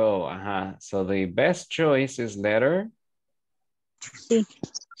you go? Ajá. So the best choice is letter Sí.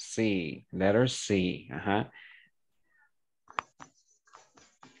 C. Letter C. Ajá.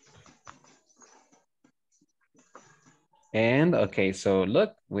 And okay, so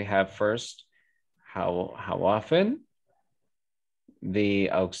look, we have first how often,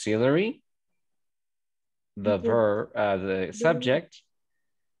 the auxiliary, the verb, the subject,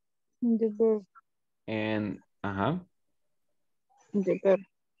 The verb. and The verb.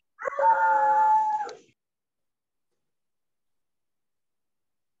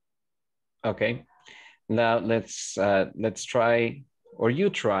 okay. Now let's try, or you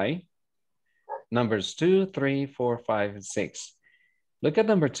try, numbers 2, 3, 4, 5, and 6. Look at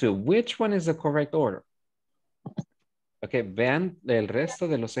number 2. Which one is the correct order? Okay, vean el resto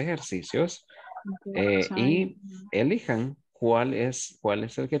de los ejercicios y elijan cuál es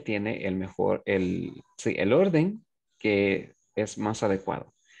el que tiene el mejor, sí, el orden que es más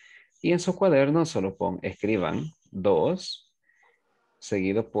adecuado. Y en su cuaderno solo escriban 2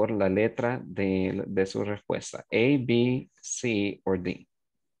 seguido por la letra de su respuesta. A, B, C o D.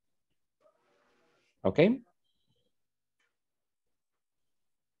 ¿Ok?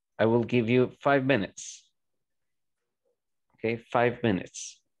 I will give you 5 minutes. Okay, 5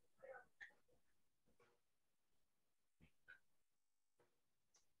 minutes.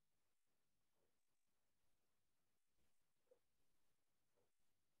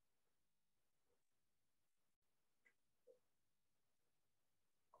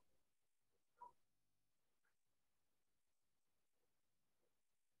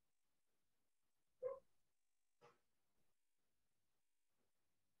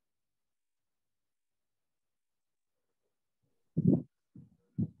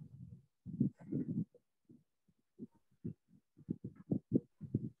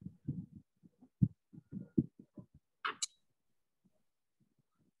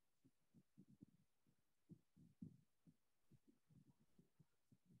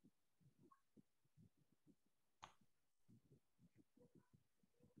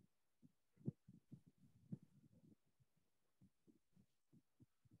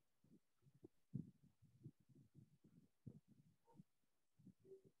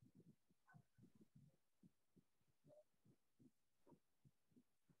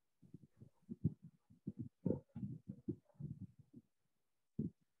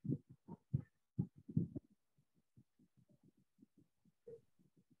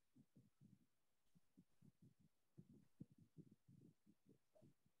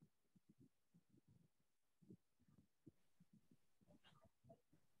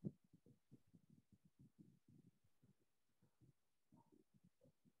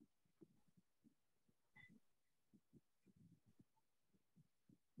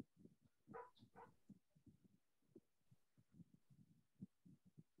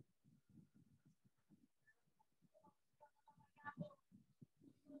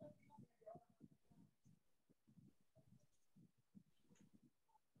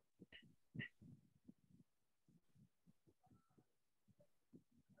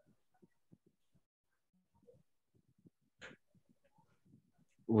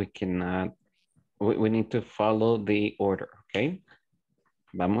 We cannot, we need to follow the order, okay?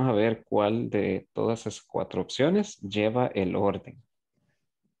 Vamos a ver cuál de todas esas 4 opciones lleva el orden.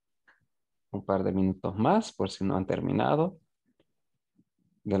 Un par de minutos más por si no han terminado.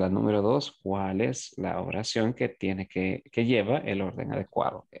 De la número 2, ¿cuál es la oración que tiene que lleva el orden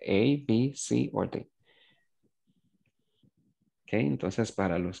adecuado? A, B, C o D. Ok, entonces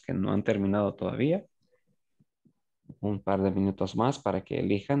para los que no han terminado todavía, un par de minutos más para que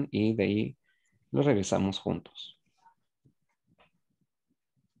elijan y de ahí lo revisamos juntos.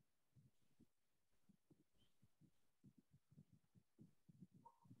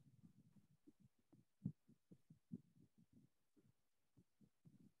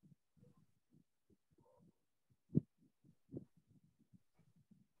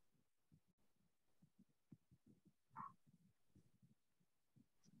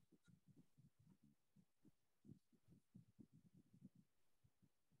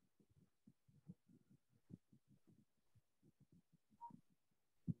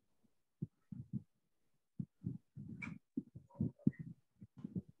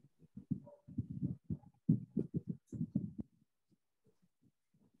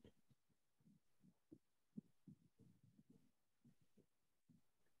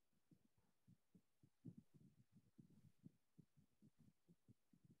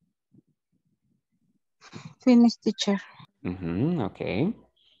 Finish, teacher. Ujú, ok.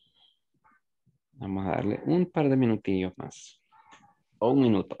 Vamos a darle un par de minutillos más. O un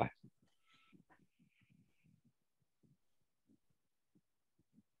minuto. Va.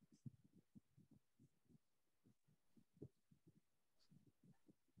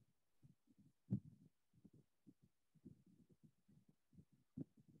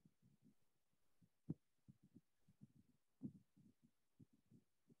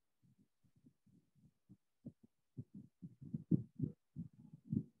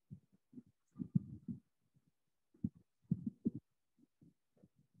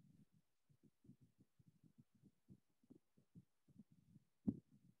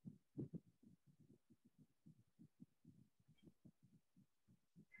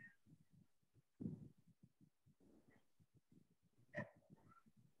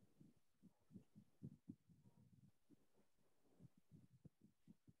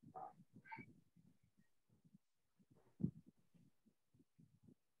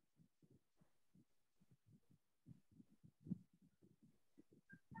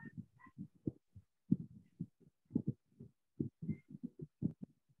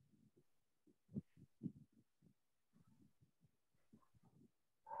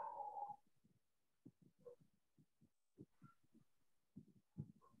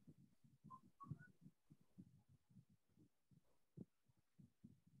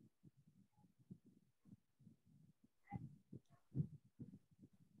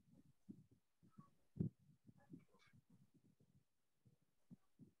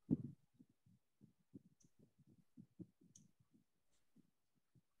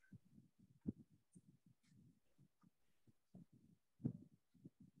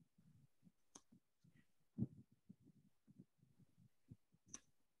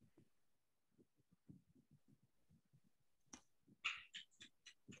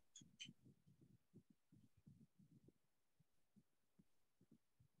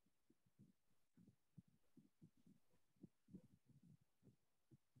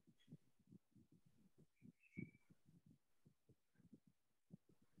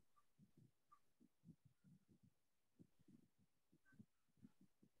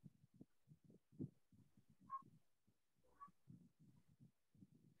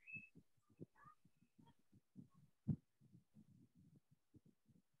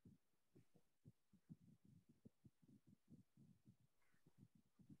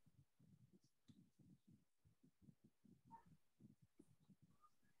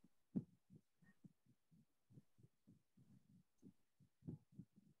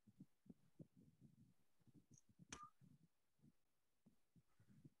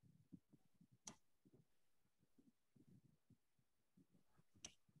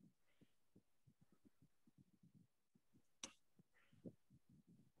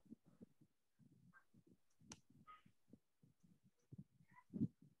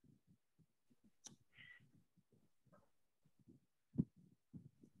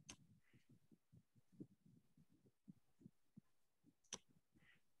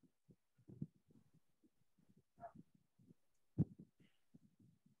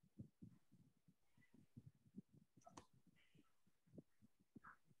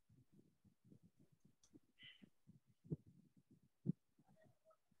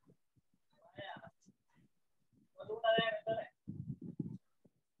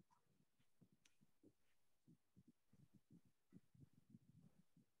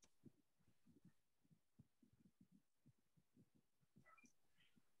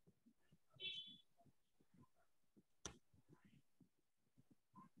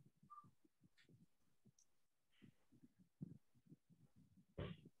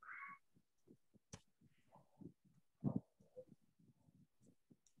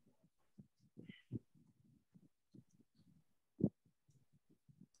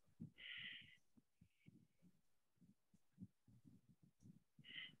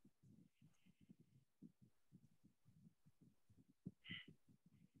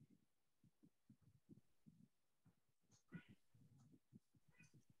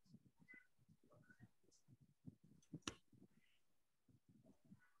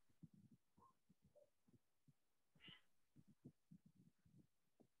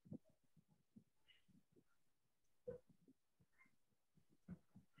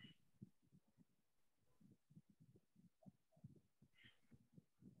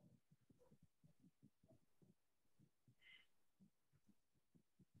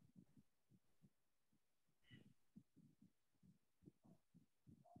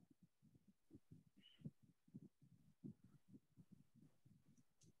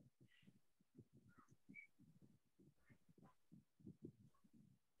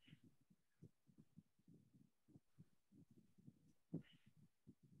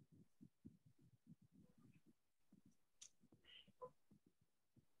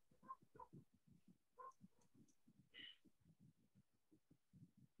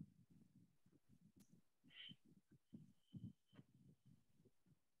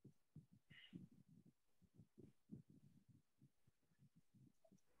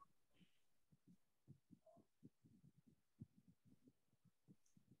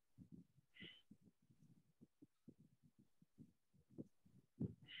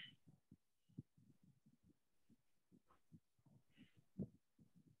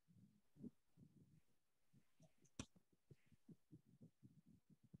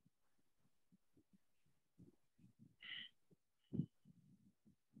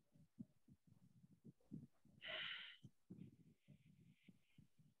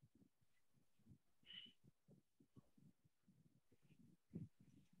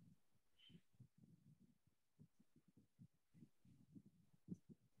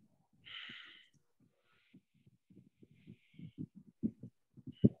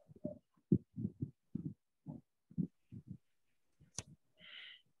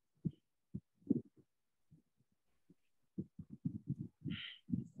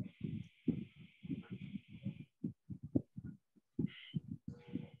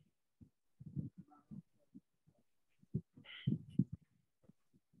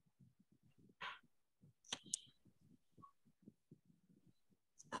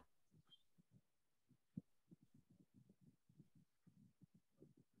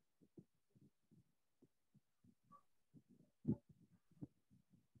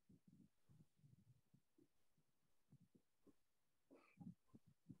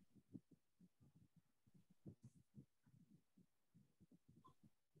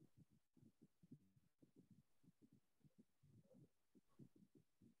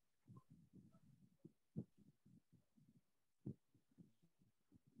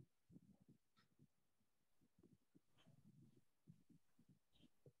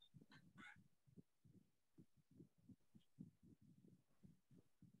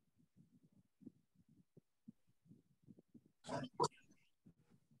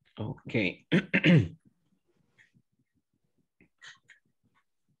 Okay.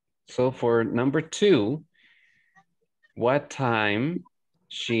 So for number 2, what time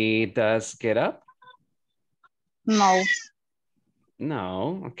she does get up? No.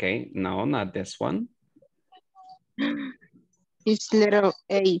 No, okay. No, not this one. It's letter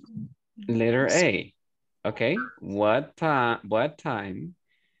A. Letter A. Okay. What time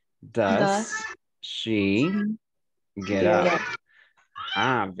does she get up?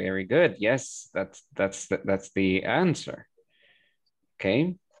 Ah, very good. Yes, that's the answer.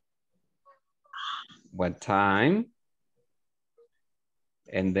 Okay. What time?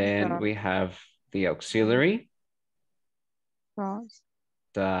 And then we have the auxiliary.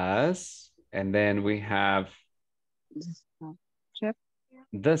 Does. And then we have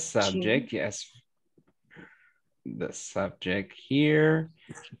the subject. Yes. The subject here.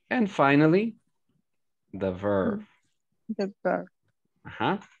 And finally, the verb. The verb.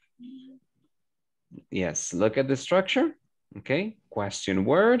 Yes, look at the structure. Okay, question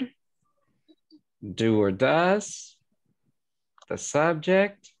word, do or does, the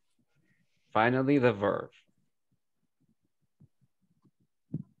subject, finally the verb.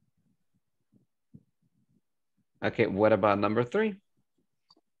 Okay, what about number 3?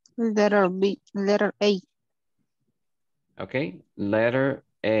 Letter B, letter A. Okay, letter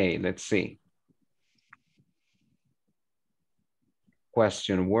A, let's see.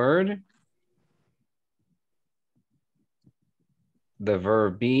 Question word, the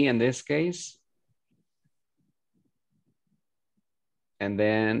verb be in this case, and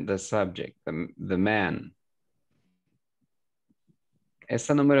then the subject, the man.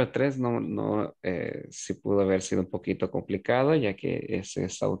 Esta número 3 sí pudo haber sido un poquito complicado, ya que se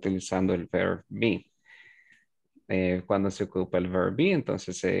está utilizando el verb be. Cuando se ocupa el verb be,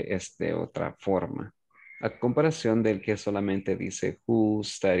 entonces es de otra forma. A comparación del que solamente dice who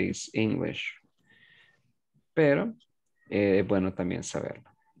studies English. Pero, bueno, también saberlo.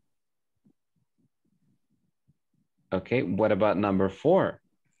 Okay, what about number 4?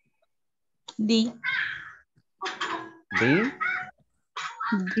 D. D?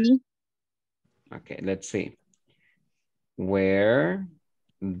 D. Okay, let's see. Where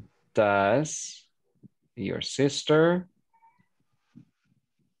does your sister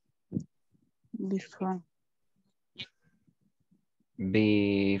Be from.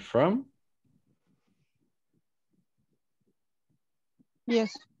 be from?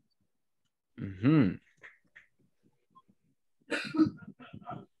 Yes.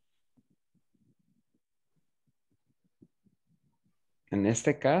 En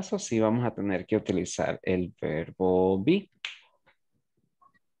este caso, sí vamos a tener que utilizar el verbo be.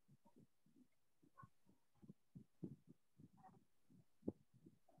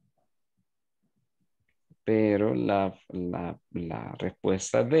 Pero la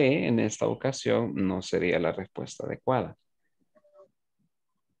respuesta D en esta ocasión no sería la respuesta adecuada.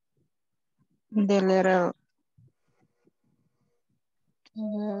 The letter.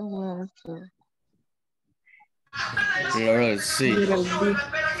 Letter C.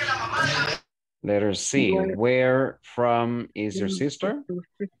 Letter C. Where from is your sister?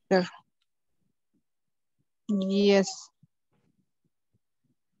 Yes.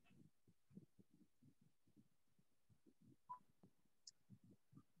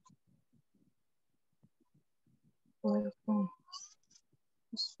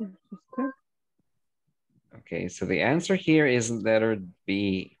 Okay, so the answer here is letter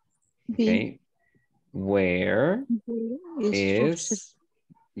B. Okay. Where is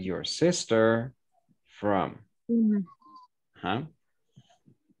your sister from? Huh?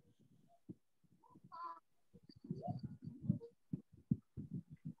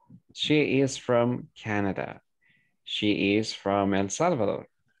 She is from Canada. She is from El Salvador.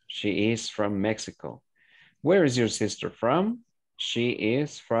 She is from Mexico. Where is your sister from? She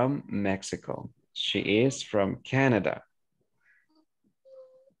is from Mexico. She is from Canada.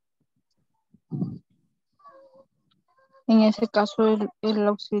 En ese caso, el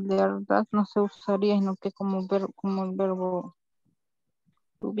auxiliar that no se usaría, sino que como el verbo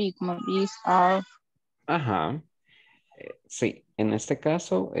to be, como is, are. Ajá. Sí, en este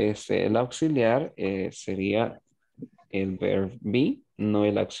caso, el auxiliar sería el verb be, no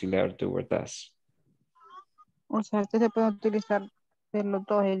el auxiliar do or does. O sea, que se puede utilizar de los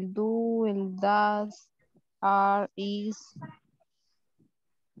dos, el do, el does, are, is.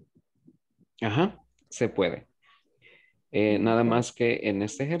 Ajá, se puede. Nada más que en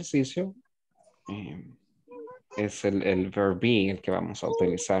este ejercicio es el verb be el que vamos a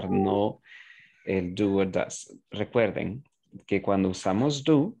utilizar, no el do or does. Recuerden que cuando usamos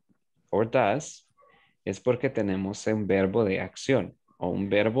do or does es porque tenemos un verbo de acción. o un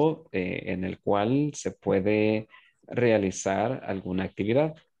verbo en el cual se puede realizar alguna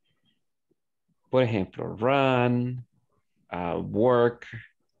actividad. Por ejemplo, run, work,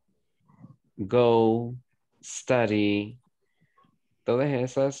 go, study. Todas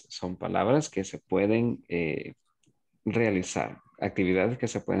esas son palabras que se pueden realizar, actividades que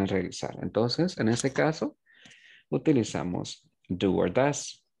se pueden realizar. Entonces, en ese caso, utilizamos do or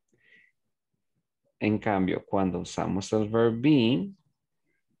does. En cambio, cuando usamos el verb be,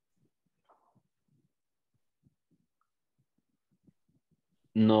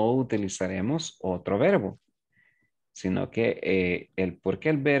 no utilizaremos otro verbo, sino que porque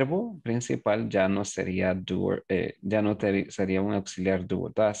el verbo principal ya no sería ya no sería un auxiliar do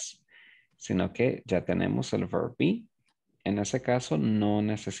or does, sino que ya tenemos el verb be. En ese caso, no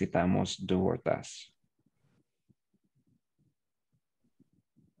necesitamos do or does.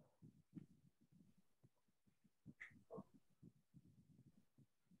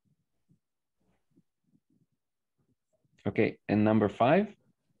 Okay, and number 5.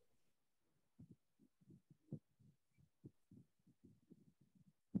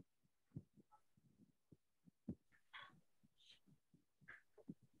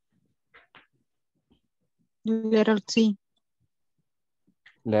 Letter C.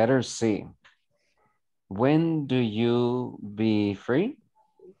 Letter C. When do you be free?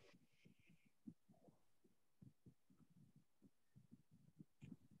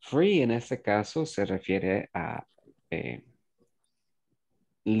 Free en este caso se refiere a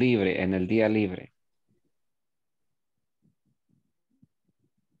libre, en el día libre.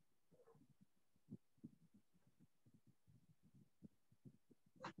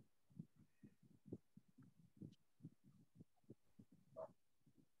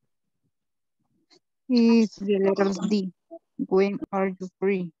 Is the letter D. When are you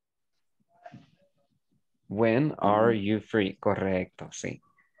free? When are you free? Correcto, sí.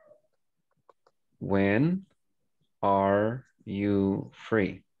 When are you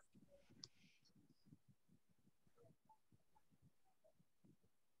free?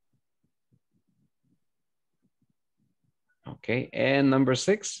 Okay, and number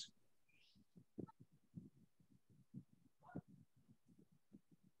 6.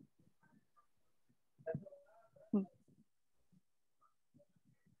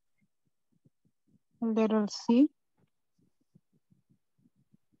 Letter C.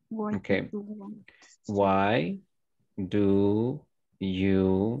 Why Okay. do you want? Why do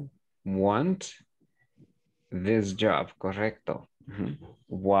you want this job? Correcto. Ujú.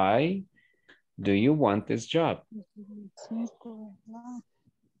 Why do you want this job?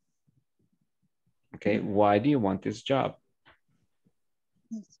 Okay, why do you want this job?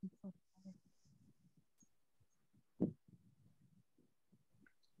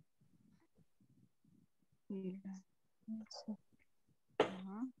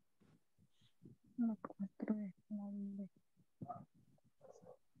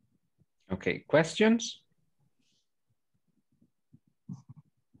 Okay, questions?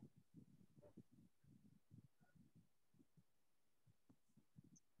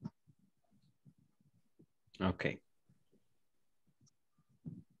 Okay.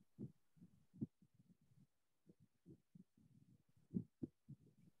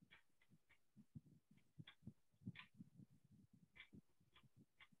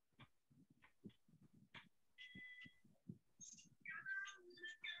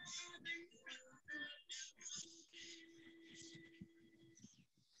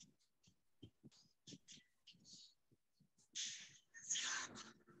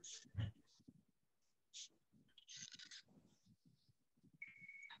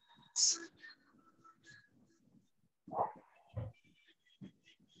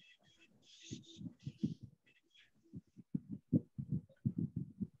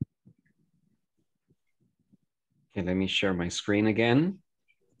 Okay, let me share my screen again.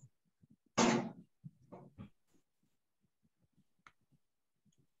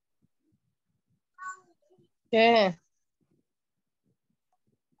 ¿Qué?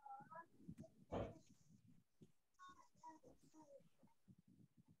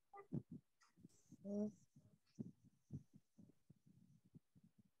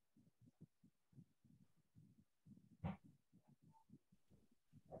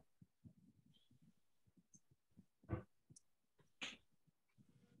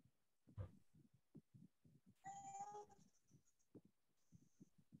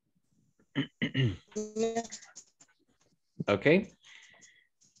 Okay.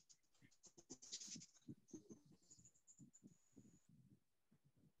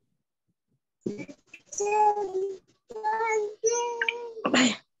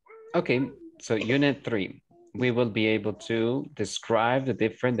 Okay, so unit 3. we will be able to describe the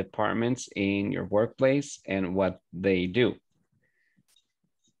different departments in your workplace and what they do.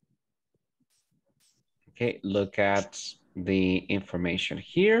 Okay, look at the information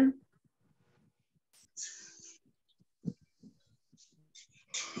here.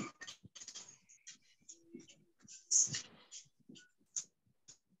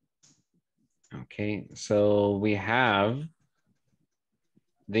 Okay, so we have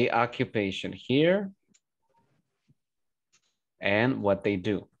the occupation here and what they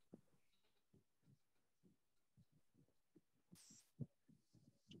do.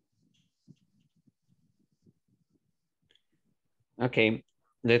 Okay,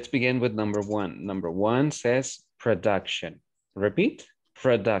 let's begin with number one. Number one says production. Repeat,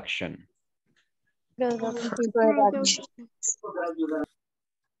 production.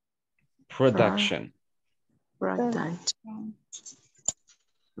 Production. Production.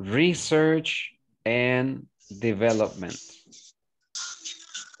 Research and development.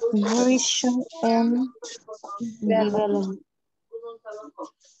 Research and development.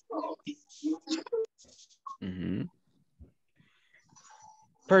 Mhm.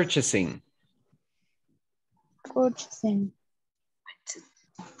 Purchasing. Purchasing.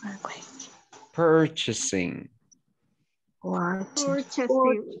 Purchasing.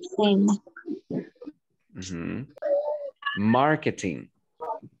 Purchasing. Mhm. Marketing.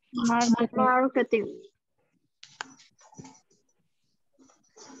 Marketing.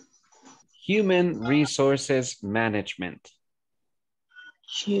 Human resources management.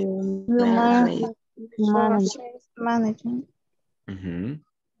 Human management. Mhm.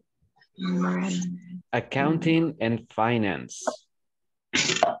 Accounting and finance.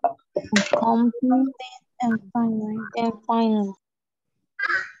 Accounting and finance.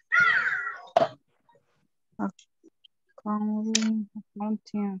 Accounting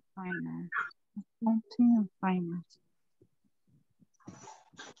and finance. Accounting and finance.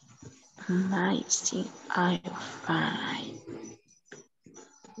 Nice. I find.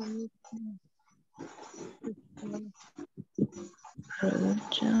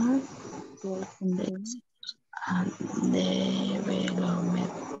 Production and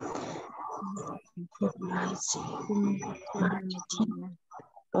development. Marketing.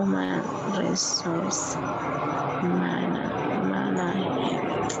 Human resource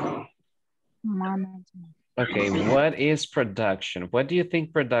management. Okay, what is production? What do you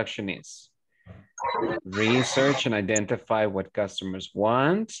think production is? Research and identify what customers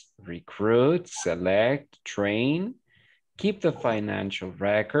want, recruit, select, train, keep the financial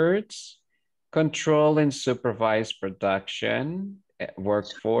records, control and supervise production,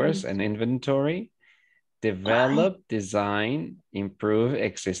 workforce and inventory, develop, design, improve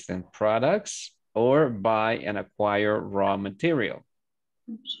existing products, or buy and acquire raw material.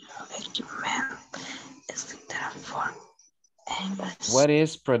 What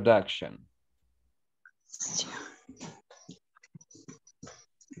is production?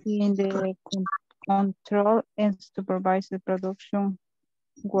 In the control and supervise the production,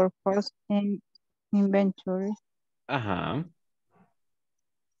 workforce, and inventory. Uh-huh.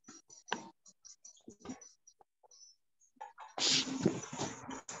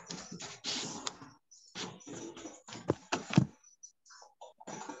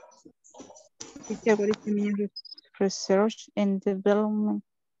 What is the meaning of research and development?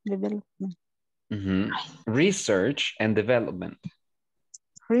 Mm-hmm. Research and development.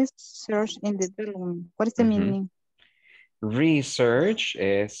 Research and development. What is the meaning? Research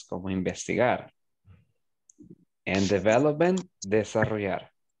es como investigar. And development, desarrollar.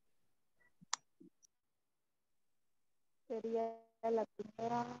 Sería la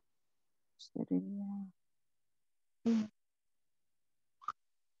primera.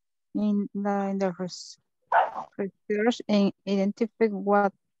 In the research and identify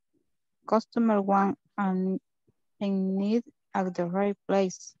what customer want and need at the right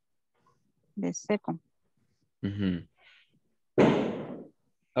place. The second.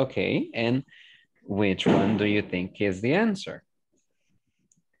 Okay, and which one do you think is the answer?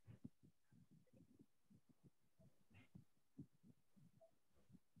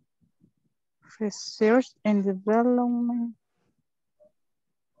 Research and development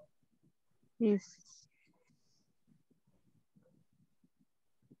is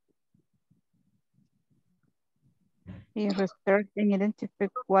research and identify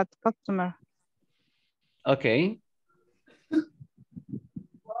what customer. Okay.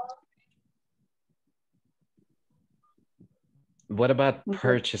 What about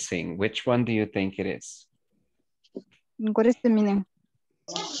purchasing? Which one do you think it is? What is the meaning?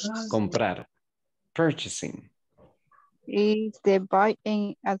 Comprar. Purchasing. is the buy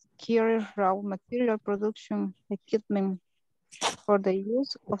and acquire raw material production equipment for the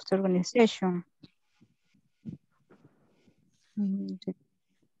use of the organization. The,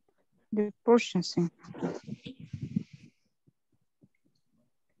 the purchasing.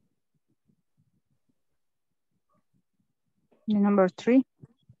 The number 3.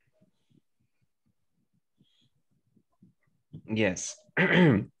 Yes.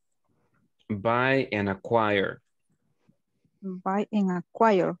 Buy and acquire. Buy and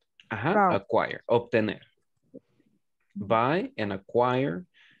acquire. Ajá, Raw. acquire, obtener. Buy and acquire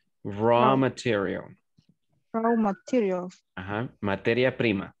raw material. Raw materials. Ajá, materia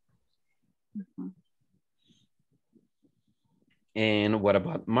prima. And what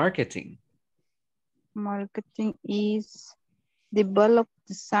about marketing? Marketing is develop,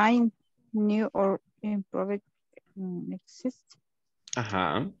 design, new or improve exist.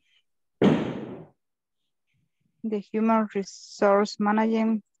 Ajá. The human resource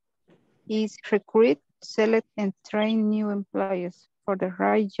management is recruit, select, and train new employees for the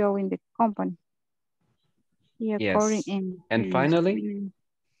right job in the company. Yes. And finally?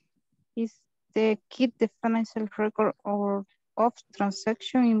 Is the keep the financial record of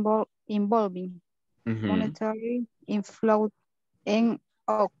transaction involving monetary inflow and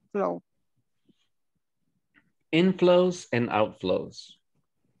outflow. Inflows and outflows.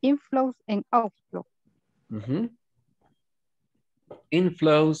 Inflows and outflows.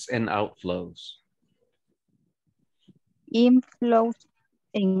 Inflows and outflows. Inflows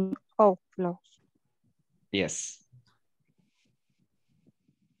and outflows. Yes.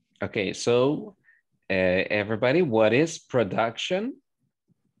 Okay, so everybody, what is production?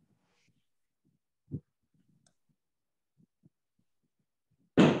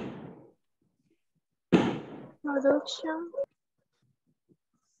 Production.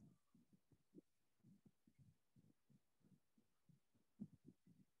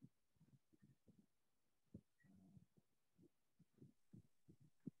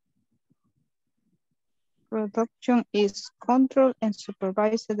 Production is control and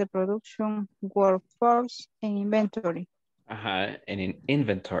supervise the production workforce and inventory. And in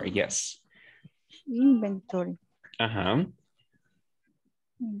inventory, yes. Inventory. Inventory.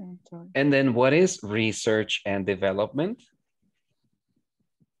 Inventory. And then what is research and development?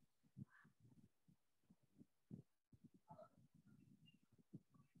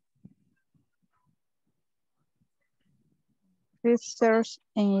 Research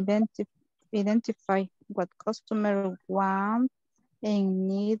and identify what customers want and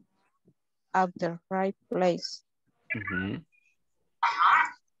need at the right place.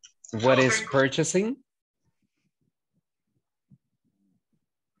 What is purchasing?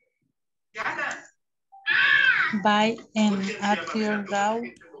 Buy and acquire raw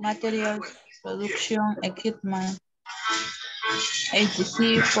materials, production equipment,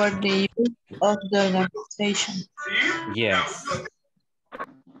 etc. for the use of the organization. Yes.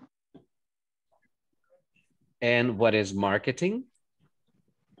 And what is marketing?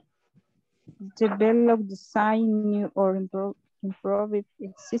 Develop, design new or improve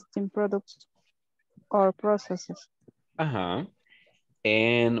existing products or processes.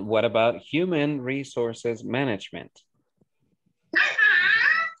 And what about human resources management?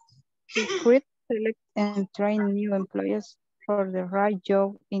 Recruit, select, and train new employees for the right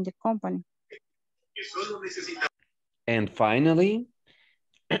job in the company. And finally,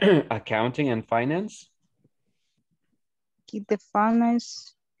 accounting and finance? Keep the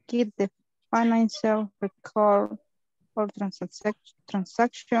financial record or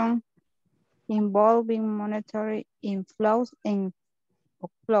transaction involving monetary inflows and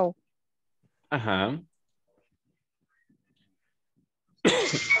outflow.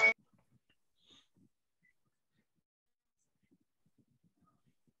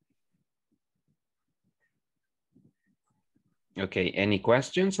 Okay, any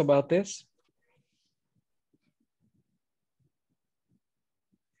questions about this?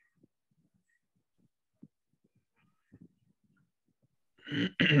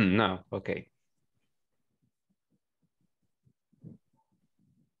 No, okay.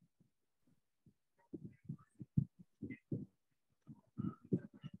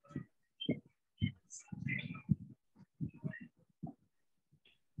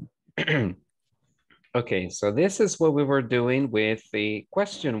 Okay, so this is what we were doing with the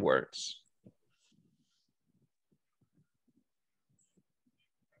question words.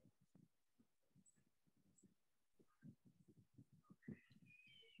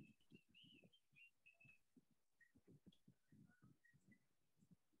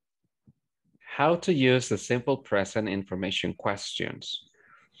 How to use the simple present information questions.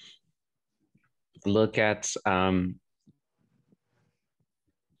 Look at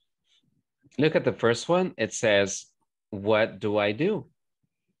Look at the first one. It says, what do I do?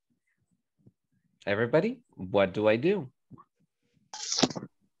 Everybody, what do I do?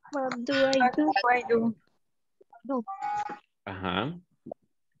 What do I do? I do. Uh-huh.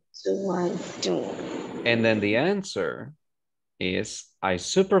 So I do. And then the answer is, I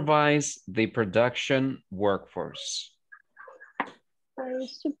supervise the production workforce. I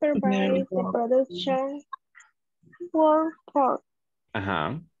supervise the production workforce.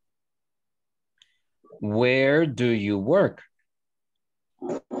 Uh-huh. Where do you work?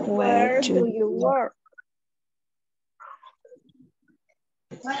 Where do you work?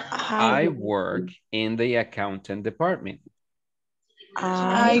 I work in the accountant department.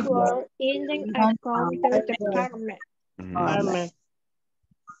 I work in the accounting department. Mhm.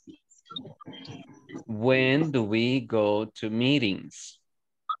 When do we go to meetings?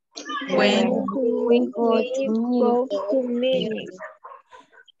 When do we go to meetings?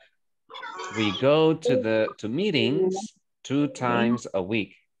 We go to meetings 2 times a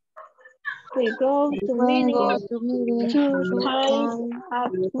week. We go to meetings 2 times a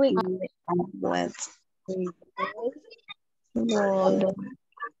week.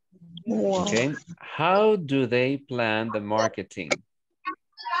 Okay. How do they plan the marketing?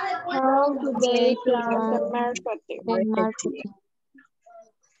 How do they plan the marketing?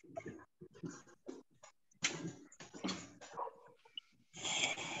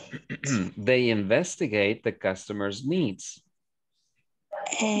 They investigate the customer's needs.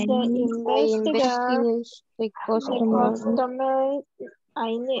 They investigate the customer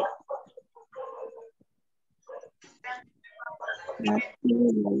I need.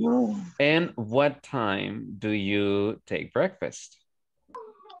 And what time do you take breakfast?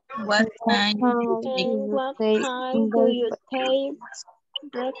 What time And what time do you take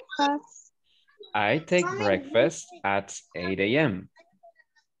breakfast? I take breakfast at 8 a.m.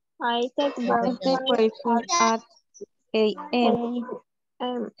 I take breakfast at 8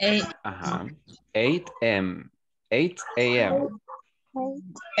 a.m. 8 Uh-huh. 8 a.m. 8 a.m. a.m.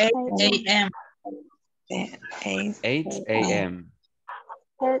 8 a.m. 8 a.m.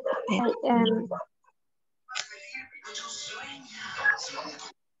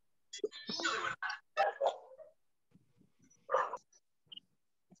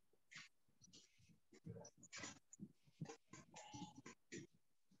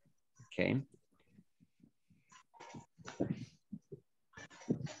 Okay.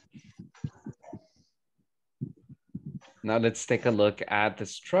 Now let's take a look at the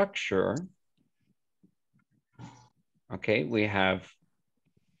structure. Okay, we have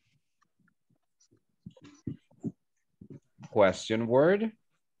question word.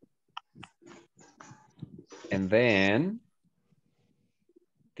 And then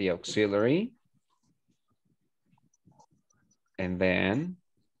the auxiliary. And then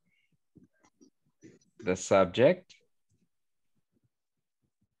the subject.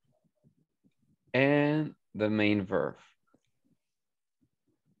 And the main verb.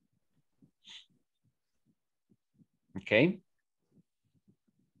 Okay.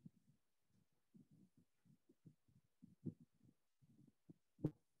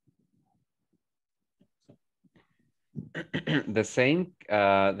 The same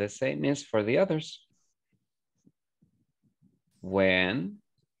is for the others. When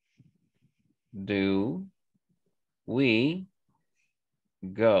do we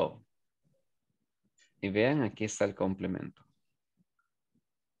go? Y vean, aquí está el complemento.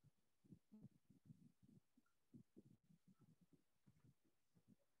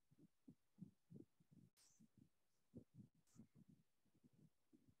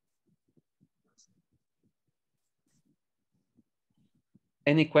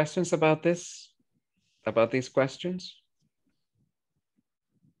 Any questions about this? About these questions?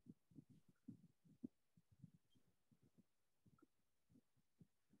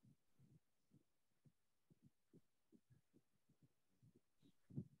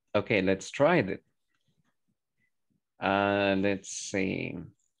 Okay, let's try it. Let's see.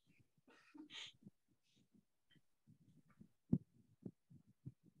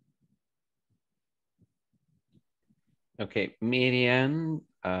 Okay, Miriam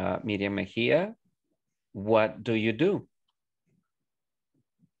Mejia, what do you do?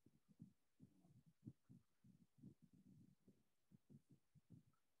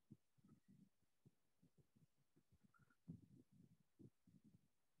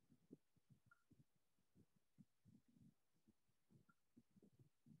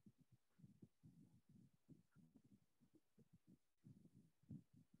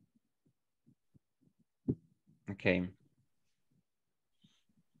 Okay.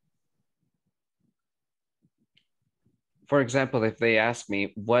 For example, if they ask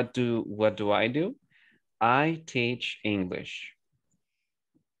me, what do I do? I teach English.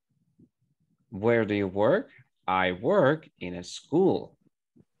 Where do you work? I work in a school.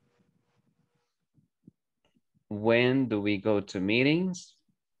 When do we go to meetings?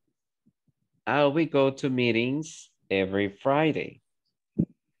 We go to meetings every Friday.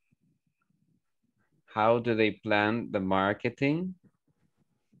 How do they plan the marketing?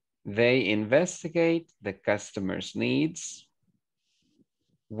 They investigate the customer's needs.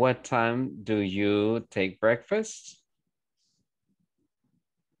 What time do you take breakfast?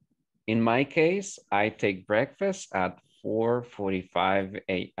 In my case, I take breakfast at 4:45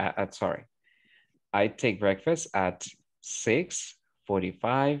 a.m. I take breakfast at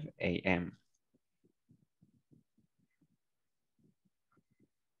 6:45 a.m.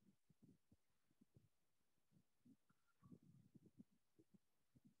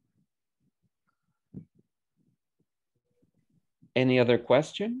 Any other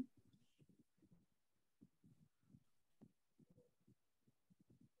question?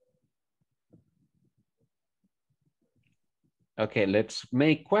 Okay, let's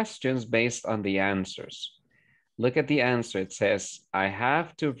make questions based on the answers. Look at the answer. It says, I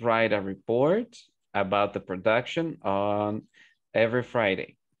have to write a report about the production on every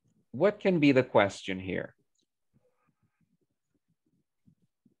Friday. What can be the question here?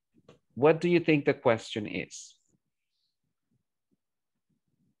 What do you think the question is?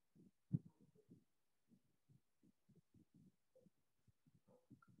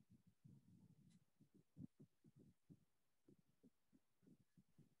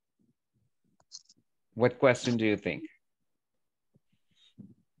 What question do you think?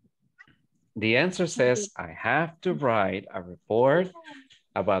 The answer says, I have to write a report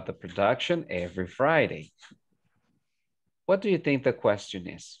about the production every Friday. What do you think the question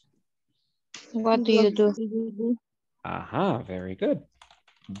is? What do you do? Aha, very good.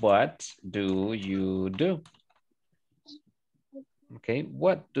 What do you do? Okay,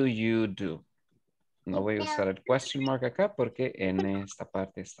 what do you do? No voy a usar el question mark acá porque en esta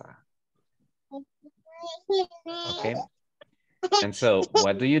parte está. Okay. And so,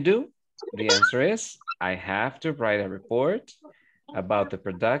 what do you do? The answer is, I have to write a report about the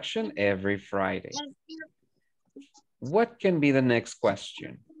production every Friday. What can be the next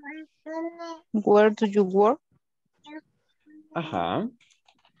question? Where do you work? Uh-huh.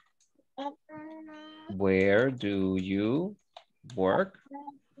 Where do you work?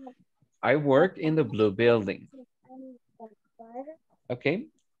 I work in the blue building. Okay.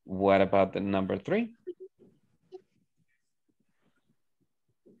 What about the number 3?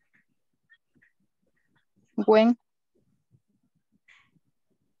 When?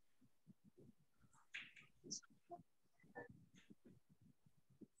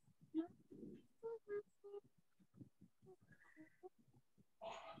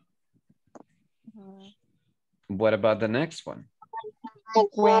 What about the next one?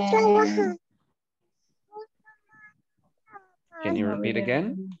 When? Can you repeat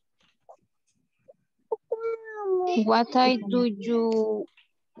again? What time do you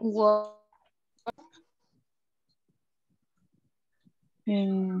work?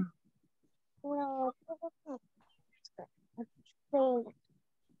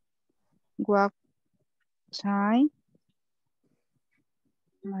 What time?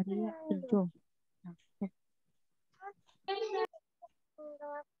 María y yo.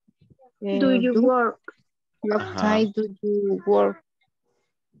 Do you work? What time do you work?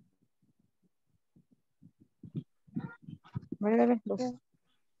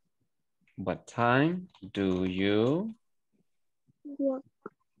 What time do you? Work.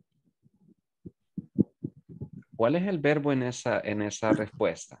 ¿Cuál es el verbo en esa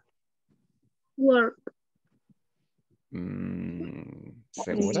respuesta? Work.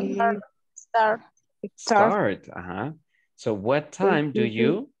 ¿Segura? Start. Start. Uh-huh. So what time do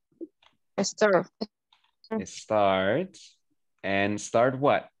you? Start. Start. And start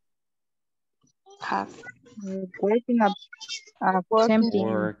what? Working at 10 p.m.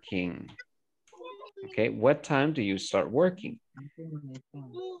 Working. Okay, what time do you start working?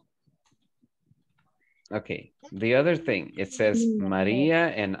 Okay, the other thing, it says Maria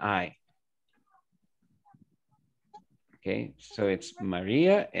and I. Okay, so it's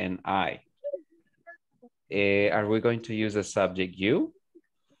Maria and I. Are we going to use the subject you?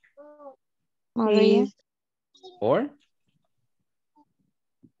 Maria. Or?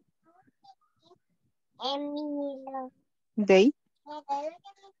 They.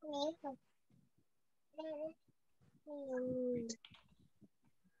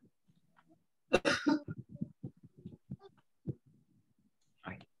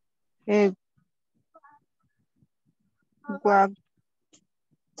 What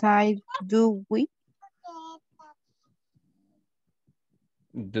time do we?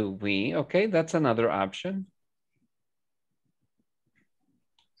 Do we? Okay, that's another option.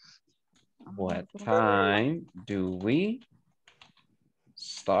 What time do we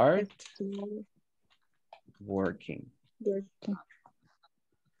start working?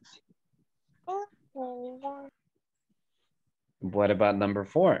 What about number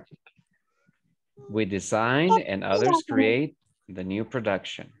 4? We design and others create the new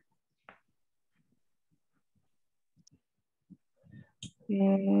production.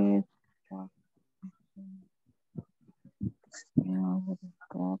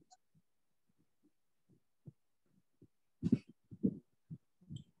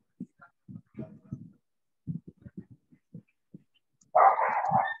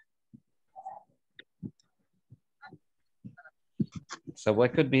 So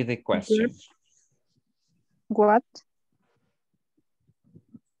what could be the question? What?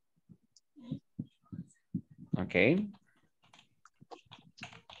 Okay.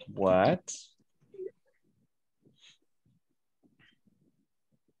 What?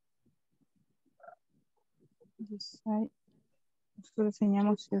 Nosotros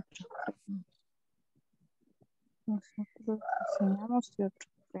enseñamos y otros crean. Nosotros enseñamos y otros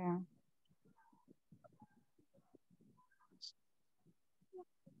crean.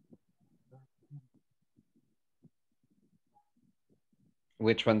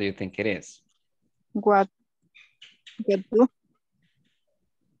 Which one do you think it is? What do?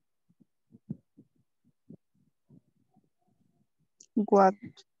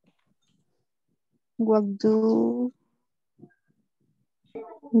 What do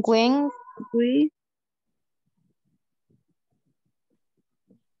When we?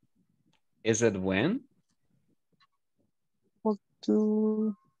 Is it when? What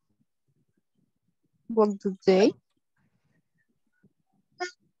do they?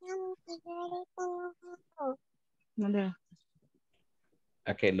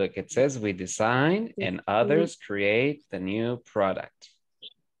 Okay, look, it says we design and others create the new product.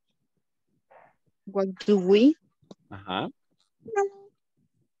 What do we? Uh-huh.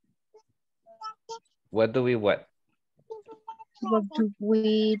 What do we what? What do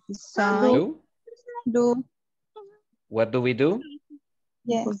we design? Do? What do we do?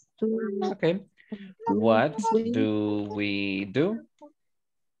 Yes. Okay. What do we do?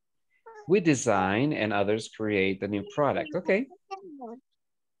 We design and others create the new product. Okay.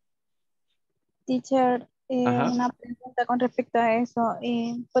 Teacher, Ajá. una pregunta con respecto a eso.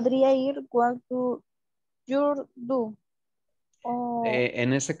 ¿Podría ir what do you do?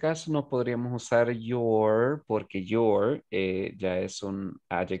 En ese caso no podríamos usar your porque your ya es un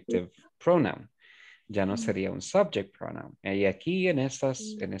adjective pronoun. Ya no sería un subject pronoun. Y aquí en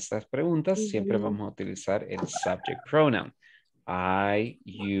estas preguntas siempre vamos a utilizar el subject pronoun. I,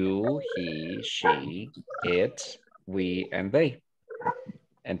 you, he, she, it, we, and they.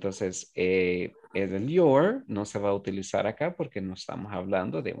 Entonces, el your no se va a utilizar acá porque no estamos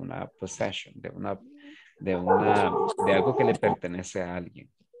hablando de una possession, de algo que le pertenece a alguien.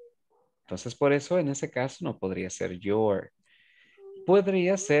 Entonces, por eso en ese caso no podría ser your.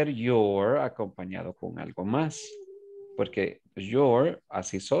 Podría ser your acompañado con algo más, porque your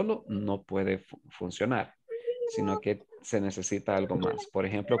así solo no puede funcionar, sino que se necesita algo más. Por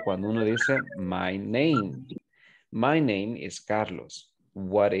ejemplo, cuando uno dice my name is Carlos.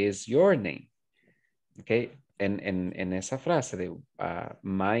 What is your name? Okay. En esa frase de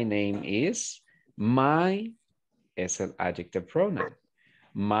my name is, my es el adjective pronoun.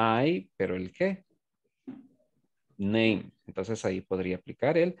 My, pero el qué? Name. Entonces ahí podría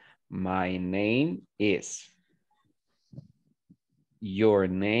aplicar el my name is. Your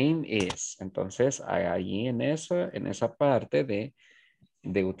name is. Entonces ahí en esa parte de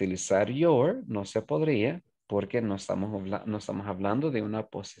utilizar your no se podría porque no estamos hablando de una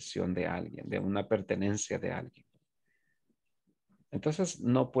posesión de alguien, de una pertenencia de alguien. Entonces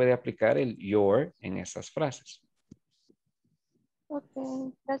no puede aplicar el your en esas frases.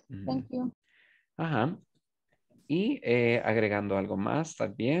 Okay, thank you. Ajá. Y agregando algo más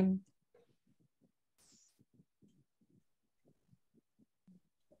también.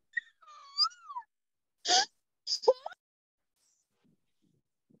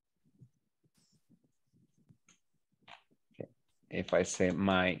 Okay. If I say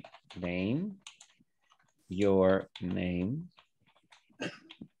my name, your name,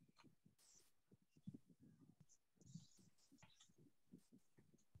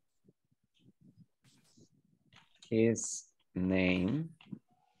 his name,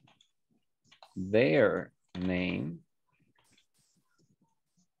 their name,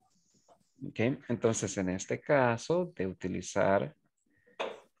 Ok, entonces en este caso de utilizar,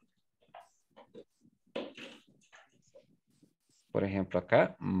 por ejemplo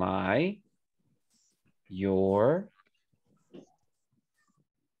acá, my, your,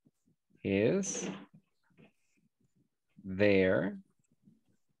 his, their.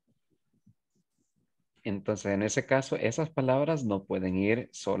 Entonces en ese caso esas palabras no pueden ir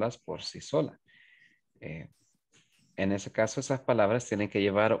solas por sí solas. En ese caso esas palabras tienen que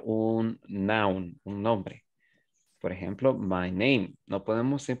llevar un noun, un nombre. Por ejemplo, my name. No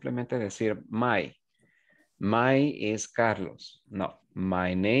podemos simplemente decir my. My is Carlos. No,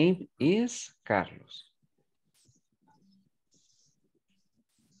 my name is Carlos.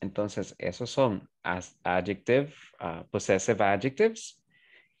 Entonces, esos son adjective, possessive adjectives.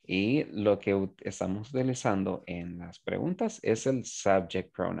 Y lo que estamos utilizando en las preguntas es el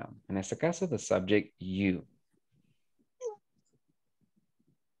subject pronoun. En este caso, the subject you.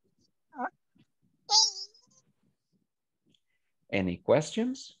 Any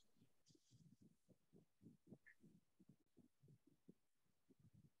questions?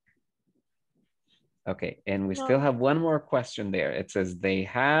 Okay, and we still have one more question there. It says they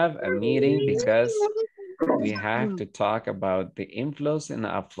have a meeting because we have to talk about the inflows and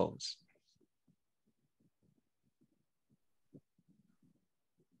outflows.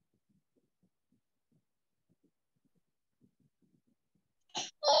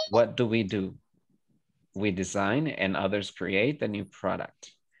 What do? We design and others create a new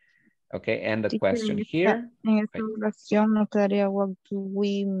product. Okay, and the Teacher, question here. en esta oración no quedaría what do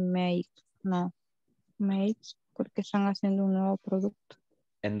we make. No, make, porque están haciendo un nuevo producto.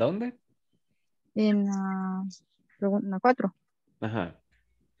 ¿En dónde? En la pregunta 4. Ajá.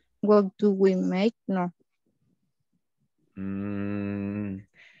 What do we make? No.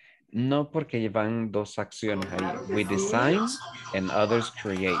 No, porque llevan dos acciones ahí. We design and others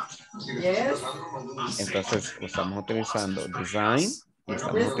create. Entonces, estamos utilizando design y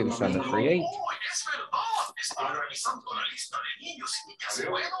estamos utilizando create. Estaba revisando la lista de niños y niñas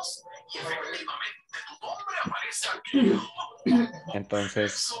buenos y efectivamente tu nombre aparece aquí.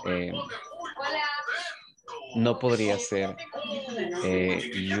 Entonces, no podría ser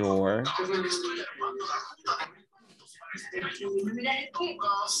your.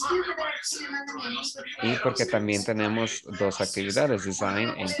 Y porque también tenemos dos actividades, design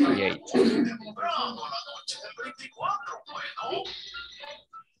and create.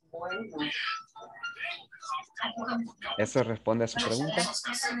 ¿Eso responde a su pregunta?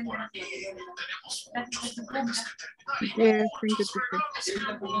 Yes, thank you, teacher.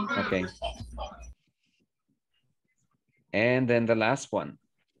 Okay. And then the last one.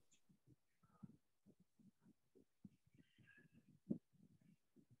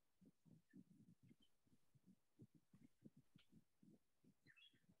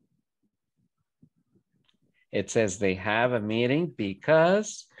 It says they have a meeting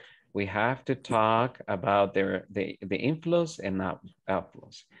because we have to talk about the inflows and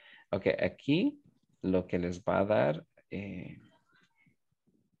outflows. Okay, aquí lo que les va a dar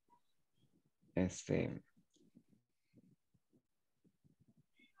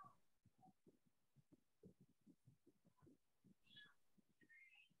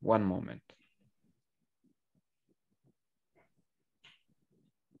one moment.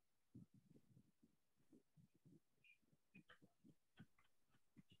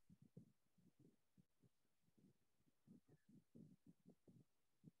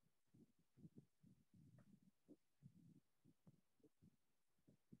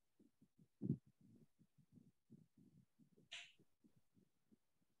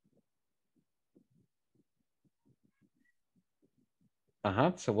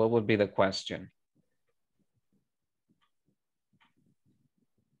 So what would be the question?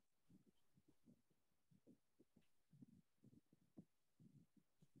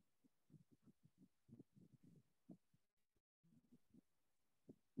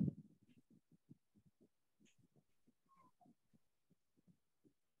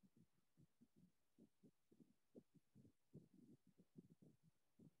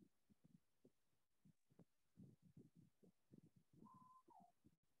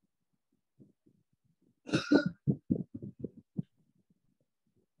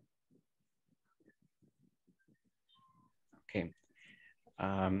 Okay.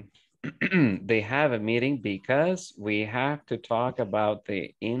 They have a meeting because we have to talk about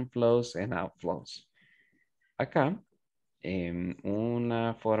the inflows and outflows. Acá,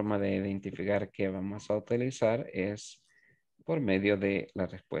 una forma de identificar que vamos a utilizar es por medio de la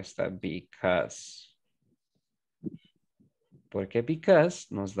respuesta because. Porque because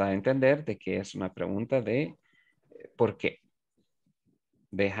nos da a entender de que es una pregunta de ¿por qué?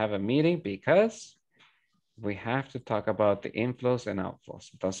 They have a meeting because we have to talk about the inflows and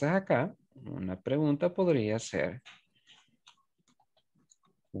outflows. Entonces acá, una pregunta podría ser,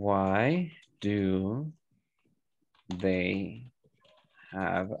 why do they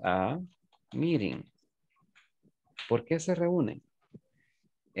have a meeting? ¿Por qué se reúnen?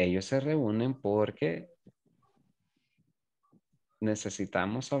 Ellos se reúnen porque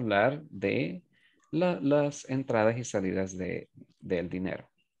necesitamos hablar de las entradas y salidas del dinero.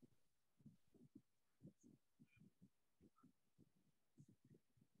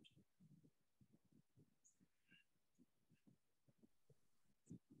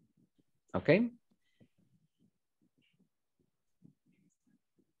 ¿Ok?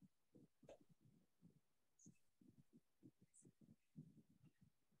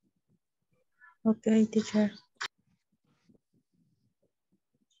 Okay, teacher.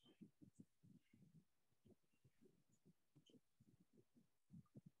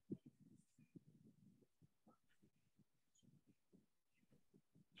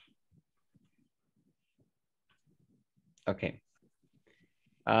 Okay.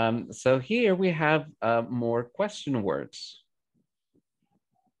 So here we have more question words.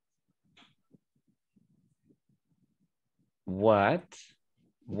 What,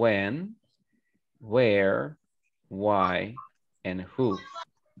 when, where, why, and who.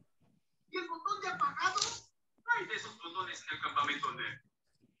 ¿Y el botón de apagado? Hay de esos botones en el campamento nerd.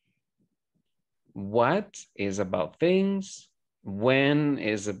 What is about things. When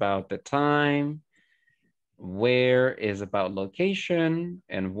is about the time. Where is about location.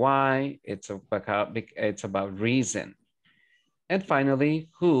 And why it's about reason. And finally,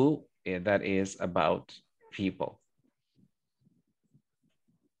 who, that is about people.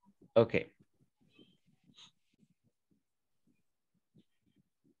 Okay.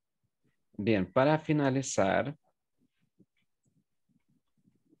 Bien, para finalizar,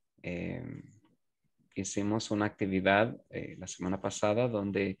 hicimos una actividad la semana pasada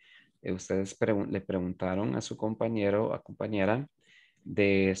donde ustedes le preguntaron a su compañero o compañera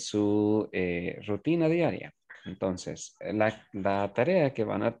de su rutina diaria. Entonces, la tarea que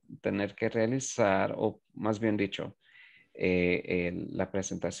van a tener que realizar, o más bien dicho, la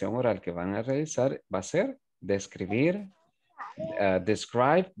presentación oral que van a realizar va a ser describir,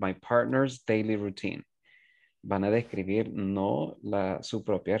 describe my partner's daily routine. Van a describir no su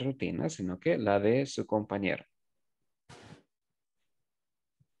propia rutina, sino que la de su compañero.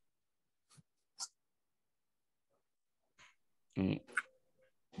 Y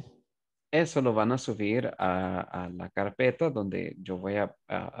eso lo van a subir a la carpeta donde yo voy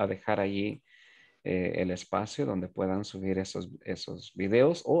a dejar allí el espacio donde puedan subir esos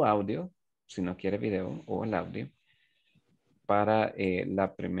videos o audio, si no quiere video o el audio, para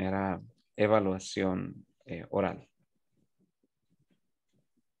la primera evaluación oral.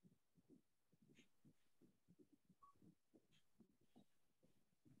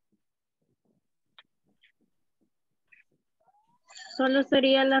 Solo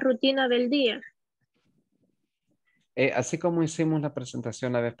sería la rutina del día. Así como hicimos la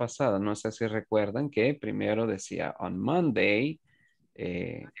presentación la vez pasada, no sé si recuerdan que primero decía, on Monday,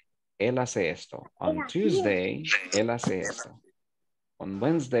 él hace esto. On Tuesday, él hace esto. On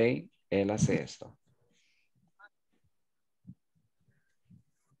Wednesday, él hace esto.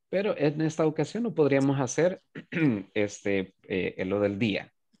 Pero en esta ocasión no podríamos hacer lo del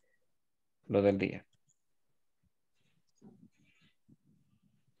día. Lo del día.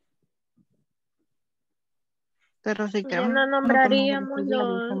 Pero si Ya queremos, no no podemos ver nombraríamos este día del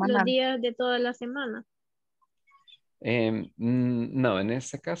los semanal. días de toda la semana. No, en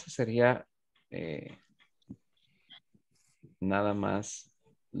este caso sería nada más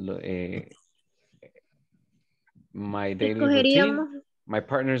my daily routine. Escogeríamos, My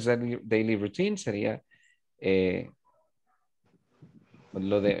partner's daily routine sería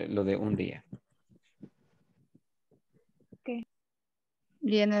lo de un día.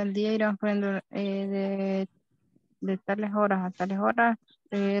 Y en el día irán poniendo de tales horas a tales horas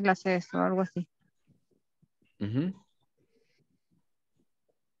el acceso o algo así. Ujú.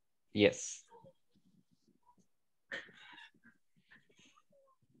 Yes.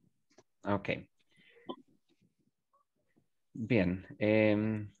 Ok. Bien,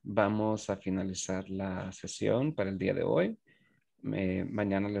 vamos a finalizar la sesión para el día de hoy.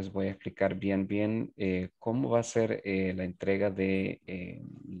 Mañana les voy a explicar bien cómo va a ser la entrega de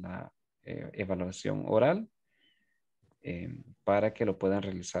la evaluación oral para que lo puedan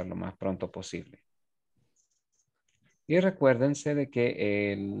realizar lo más pronto posible. Y recuérdense de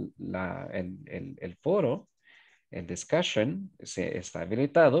que el foro El discussion se está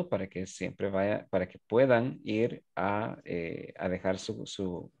habilitado para que siempre vaya, para que puedan ir a dejar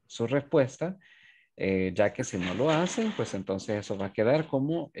su respuesta, ya que si no lo hacen, pues entonces eso va a quedar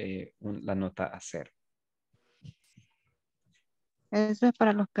como la nota a 0. Eso es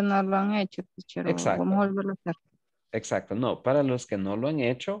para los que no lo han hecho, teacher, o vamos a Exacto, volverlo a hacer. exacto. No, para los que no lo han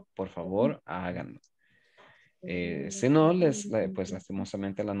hecho, por favor, háganlo. Si no, pues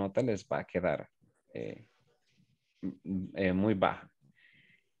lastimosamente la nota les va a quedar muy baja.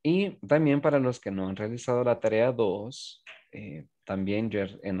 Y también para los que no han realizado la tarea 2, también yo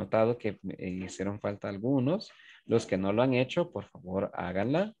he notado que hicieron falta algunos. Los que no lo han hecho, por favor,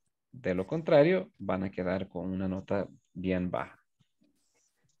 háganla. De lo contrario, van a quedar con una nota bien baja.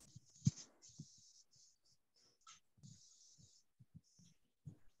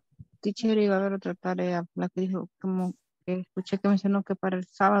 Teacher, iba a haber otra tarea, la que dijo, como que escuché que mencionó que para el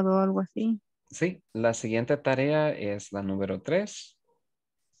sábado o algo así. Sí, la siguiente tarea es la número 3.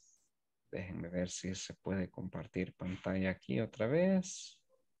 Déjenme ver si se puede compartir pantalla aquí otra vez.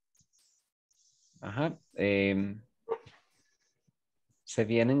 Ajá. Se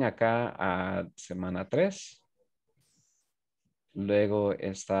vienen acá a semana 3. Luego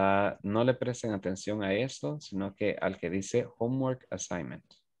está, no le presten atención a esto, sino que al que dice Homework Assignment.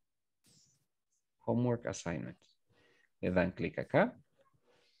 Homework Assignment. Le dan clic acá.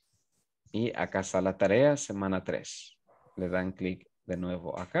 Y acá está la tarea, semana 3. Le dan clic de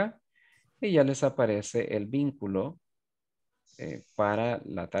nuevo acá. Y ya les aparece el vínculo para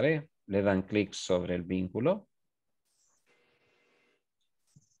la tarea. Le dan clic sobre el vínculo.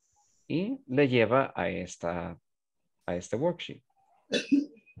 Y le lleva a este worksheet.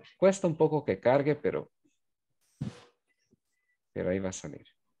 Cuesta un poco que cargue, pero ahí va a salir.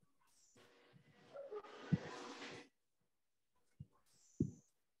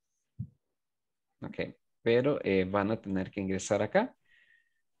 Ok, pero van a tener que ingresar acá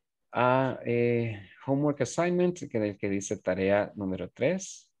a Homework Assignment, que es el que dice tarea número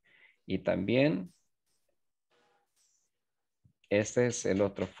 3. Y también este es el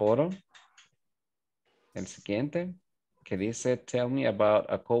otro foro, el siguiente, que dice Tell me about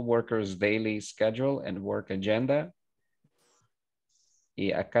a coworker's daily schedule and work agenda.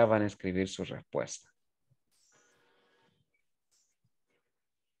 Y acá van a escribir su respuesta.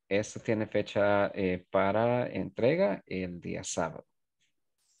 Esto tiene fecha para entrega el día sábado.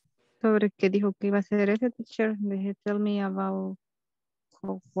 Sobre qué dijo que iba a ser ese, teacher. Dije, tell me about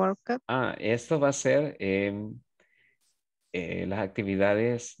workout. Esto va a ser las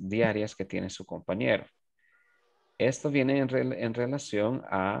actividades diarias que tiene su compañero. Esto viene en relación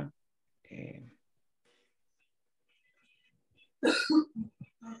a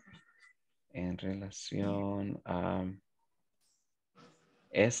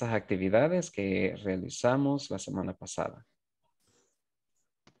esas actividades que realizamos la semana pasada.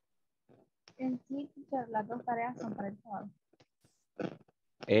 En sí, teacher, las dos tareas son para el sábado.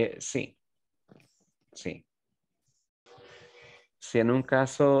 Sí. Sí. Si en un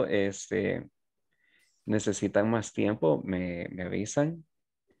caso necesitan más tiempo, me avisan.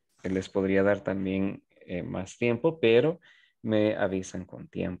 Les podría dar también más tiempo, pero me avisan con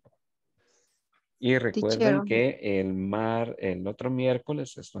tiempo. Y Teacher, recuerden que el otro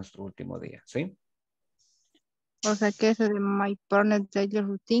miércoles es nuestro último día, ¿sí? o sea que ese de My Partner Daily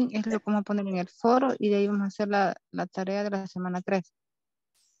Routine es lo que vamos a poner en el foro y de ahí vamos a hacer la tarea de la semana 3.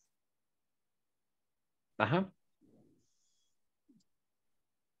 Ajá.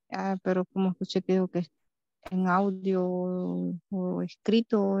 Pero como escuché que dijo que es en audio o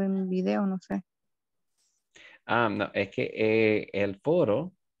escrito o en video, no sé. No, es que el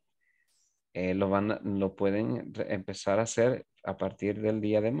foro lo pueden empezar a hacer a partir del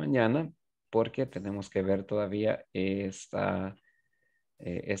día de mañana porque tenemos que ver todavía esta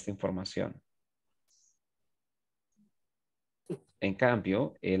información. En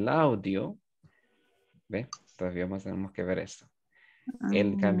cambio, el audio, ¿ve? Todavía más tenemos que ver esto.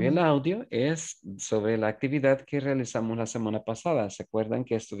 El cambio del audio es sobre la actividad que realizamos la semana pasada. ¿Se acuerdan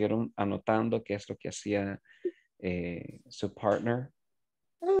que estuvieron anotando qué es lo que hacía su partner?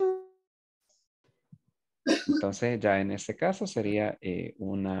 Entonces, ya en este caso sería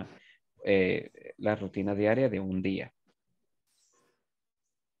la rutina diaria de un día.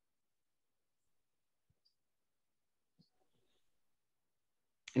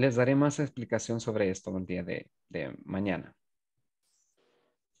 Les daré más explicación sobre esto el día de mañana.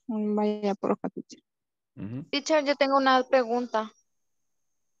 Vaya por teacher. Ujú. Teacher, yo tengo una pregunta.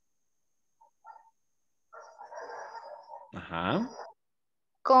 Ajá.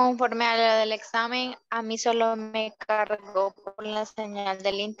 Conforme a la del examen, a mí solo me cargó por la señal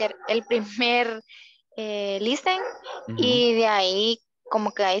del Inter el primer listen Ujú. y de ahí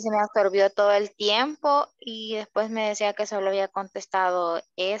como que ahí se me absorbió todo el tiempo y después me decía que solo había contestado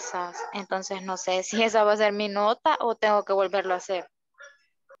esas. Entonces no sé si esa va a ser mi nota o tengo que volverlo a hacer.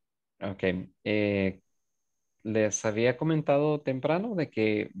 Ok. Les había comentado temprano de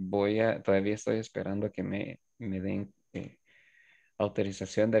que todavía estoy esperando a que me den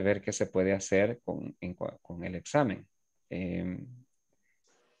autorización de ver qué se puede hacer con el examen. Em,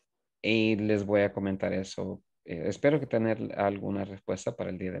 y les voy a comentar eso. Espero que tener alguna respuesta para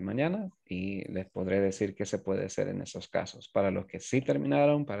el día de mañana y les podré decir qué se puede hacer en esos casos. Para los que sí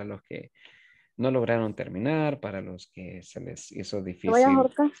terminaron, para los que no lograron terminar, para los que se les hizo ¿Te voy a difícil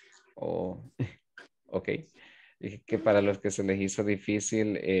ahorcar? o, ok, dije que para los que se les hizo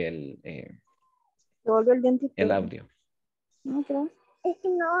difícil ¿Te volvió el dientito? el audio. No creo. Es que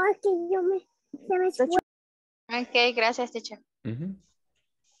no, es que se me fue. Ok, gracias, teacher. Ujú.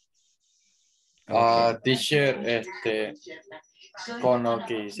 Ok. Teacher, con lo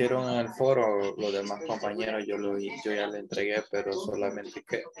que hicieron en el foro, los demás compañeros, yo ya le entregué, pero solamente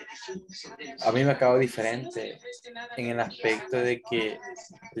que a mí me acabó diferente en el aspecto de que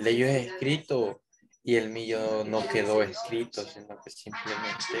el de ellos es escrito y el mío no quedó escrito, sino que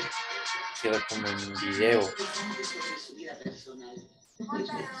simplemente quedó como en video.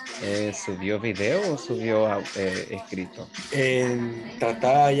 ¿Subió video o subió escrito?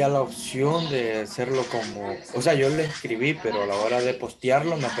 Trataba ya la opción de hacerlo como, o sea, yo le escribí, pero a la hora de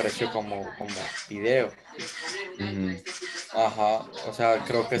postearlo me apareció como video. Ujú, Ajá, o sea,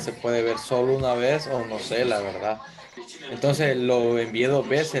 creo que se puede ver solo una vez o no sé, la verdad. Entonces lo envié 2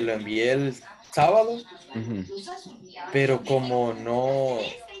 veces, lo envié el sábado, ujú. pero como no,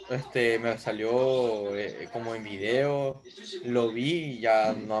 me salió como en video, lo vi y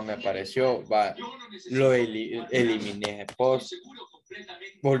ya no me apareció, lo eliminé post,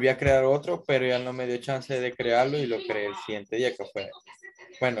 volví a crear otro, pero ya no me dio chance de crearlo y lo creé el siguiente día,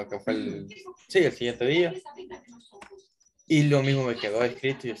 sí, el siguiente día. Y lo mismo me quedó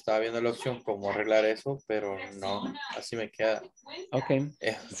escrito y estaba viendo la opción cómo arreglar eso, pero no, así me queda. Ok.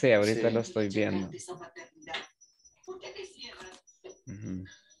 Eh, Sí, ahorita sí. lo estoy viendo. Ujú.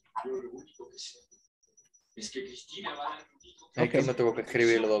 Es Ok. que me tuvo que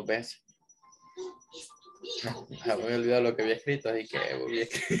escribirlo 2 veces. Me había olvidado lo que había escrito, así que volví a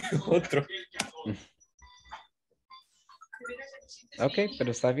escribir otro. Ok,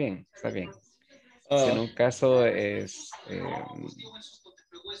 pero está bien, está bien. Si en Ah, un caso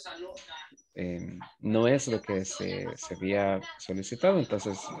no es lo que se había solicitado,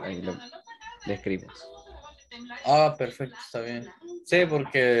 entonces ahí le escribo. perfecto, está bien. Sí,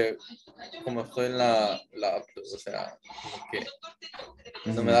 porque como estoy en o sea, como que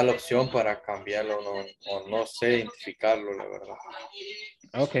no me Ujú. da la opción para cambiarlo o no sé identificarlo, la verdad.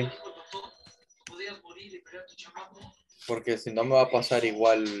 Ok, Porque si no me va a pasar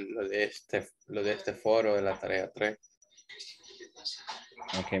igual lo de este foro de la tarea 3.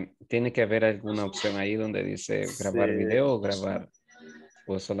 ok. Tiene que haber alguna opción ahí donde dice grabar Sí. video o grabar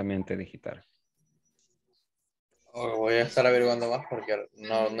o solamente digital. Voy a estar averiguando más porque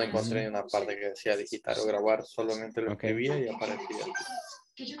no encontré Ujú. ni una parte que decía digitar o grabar, solamente lo Ok, escribía y aparecía.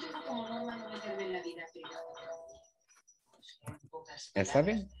 está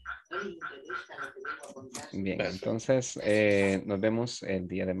bien. Bien, Perfecto. entonces nos vemos el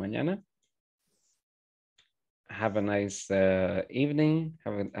día de mañana. Have a nice evening.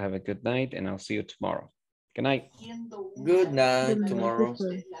 Have a good night, and I'll see you tomorrow. Good night. Good Good night night, tomorrow.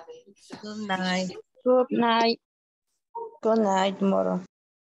 teacher. Good night. Good night. Good night, tomorrow.